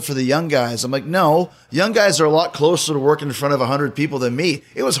been hard for the young guys. I'm like, no, young guys are a lot closer to working in front of 100 people than me.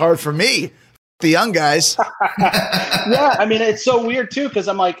 It was hard for me. The young guys. Yeah, I mean, it's so weird too, because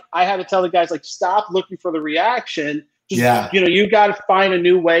I'm like, I had to tell the guys, like, stop looking for the reaction. Just, you got to find a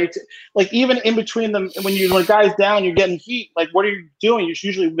new way to, like, even in between them, when a guy's down, you're getting heat. Like, what are you doing? You're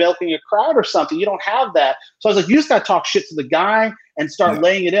usually milking a crowd or something. You don't have that. So I was like, you just got to talk shit to the guy and start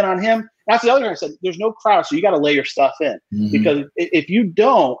laying it in on him. That's the other thing I said. There's no crowd, so you got to lay your stuff in, because if you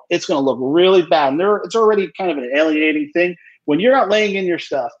don't, it's going to look really bad. And it's already kind of an alienating thing when you're not laying in your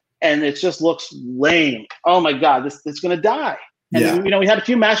stuff and it just looks lame. Oh my God, it's going to die. And we had a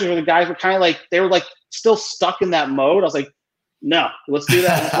few matches where the guys were kind of like, they were like still stuck in that mode. I was like, no, let's do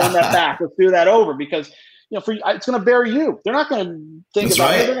that. Let's run that back. Let's do that over, because it's going to bury you. They're not going to think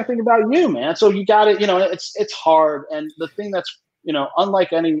about it. They're going to think about you, man. So you got it. It's hard. And the thing that's,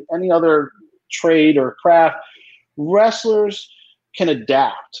 unlike any other trade or craft, wrestlers can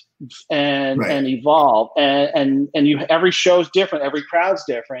adapt and evolve, and every show's different, every crowd's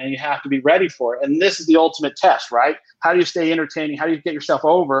different, and you have to be ready for it. And this is the ultimate test, right? How do you stay entertaining? How do you get yourself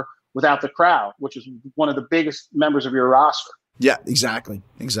over without the crowd, which is one of the biggest members of your roster? Yeah, exactly.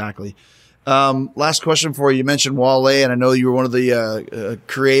 Last question for you. You mentioned Wale, and I know you were one of the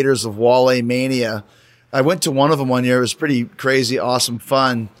creators of Wale Mania. I went to one of them one year. It was pretty crazy, awesome,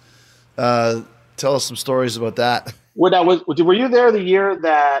 fun. Tell us some stories about that. Were you there the year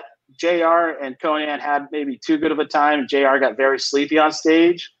that JR and Conan had maybe too good of a time and JR got very sleepy on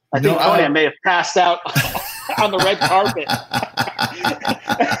stage? I think Conan may have passed out on the red carpet.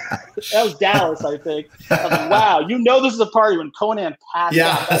 That was Dallas, I think. I was like, wow, this is a party when Conan passed out.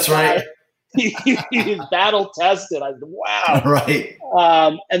 Yeah, that's right. He's battle tested. I said, wow. Right.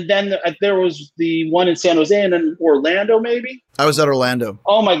 And then there was the one in San Jose and then Orlando, maybe. I was at Orlando.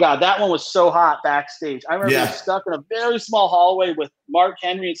 Oh my God, that one was so hot backstage. I remember being stuck in a very small hallway with Mark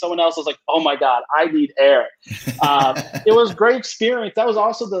Henry and someone else. I was like, oh my God, I need air. It was a great experience. That was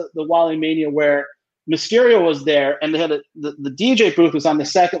also the Wale Mania where Mysterio was there, and they had the DJ booth was on the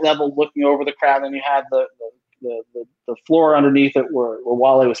second level, looking over the crowd, and you had the floor underneath it where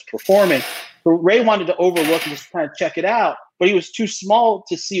Wale was performing. But Ray wanted to overlook and just kind of check it out, but he was too small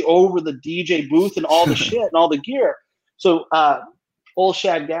to see over the DJ booth and all the shit and all the gear. So old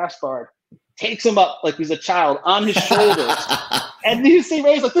Shad Gaspard takes him up like he's a child on his shoulders. And you see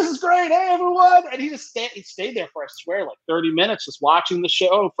Ray's like, this is great, hey everyone. And he stayed there for, I swear, like 30 minutes just watching the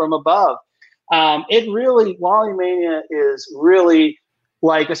show from above. Wale Mania is really,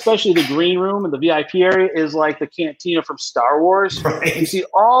 like, especially the green room and the VIP area is like the cantina from Star Wars. Right. You see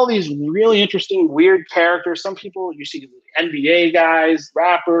all these really interesting, weird characters. Some people, you see NBA guys,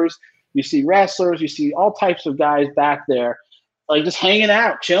 rappers, you see wrestlers, you see all types of guys back there, like just hanging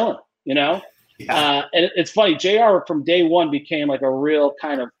out, chilling, Yeah. And it's funny, JR from day one became like a real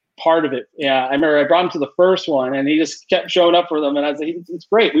kind of part of it. Yeah, I remember I brought him to the first one, and he just kept showing up for them. And I was like, it's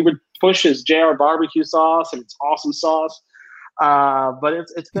great. We would push his JR barbecue sauce, and it's awesome sauce. But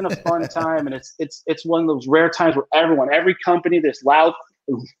it's been a fun time, and it's one of those rare times where every company that's loud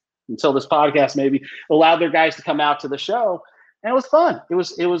until this podcast maybe allowed their guys to come out to the show, and it was fun.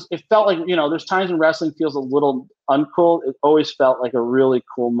 It felt like, there's times when wrestling feels a little uncool. It always felt like a really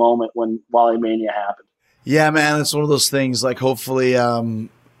cool moment when Wale Mania happened. Yeah, man, it's one of those things. Like hopefully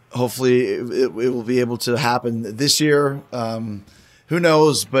it will be able to happen this year. Who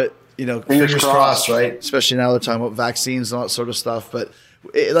knows? But fingers crossed, right? Especially now they're talking about vaccines and all that sort of stuff. But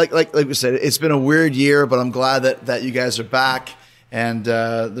like we said, it's been a weird year, but I'm glad that you guys are back, and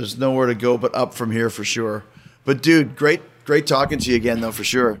there's nowhere to go but up from here for sure. But dude, great talking to you again, though, for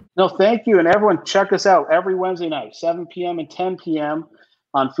sure. No, thank you. And everyone, check us out every Wednesday night, 7 p.m. and 10 p.m.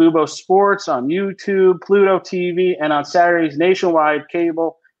 on Fubo Sports, on YouTube, Pluto TV, and on Saturdays nationwide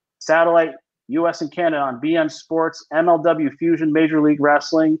cable, satellite, U.S. and Canada on BN Sports, MLW Fusion, Major League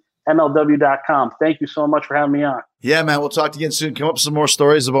Wrestling, MLW.com. Thank you so much for having me on. Yeah, man. We'll talk to you again soon. Come up with some more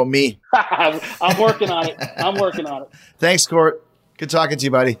stories about me. I'm working on it. Thanks, Court. Good talking to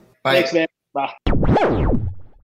you, buddy. Bye. Thanks, man. Bye.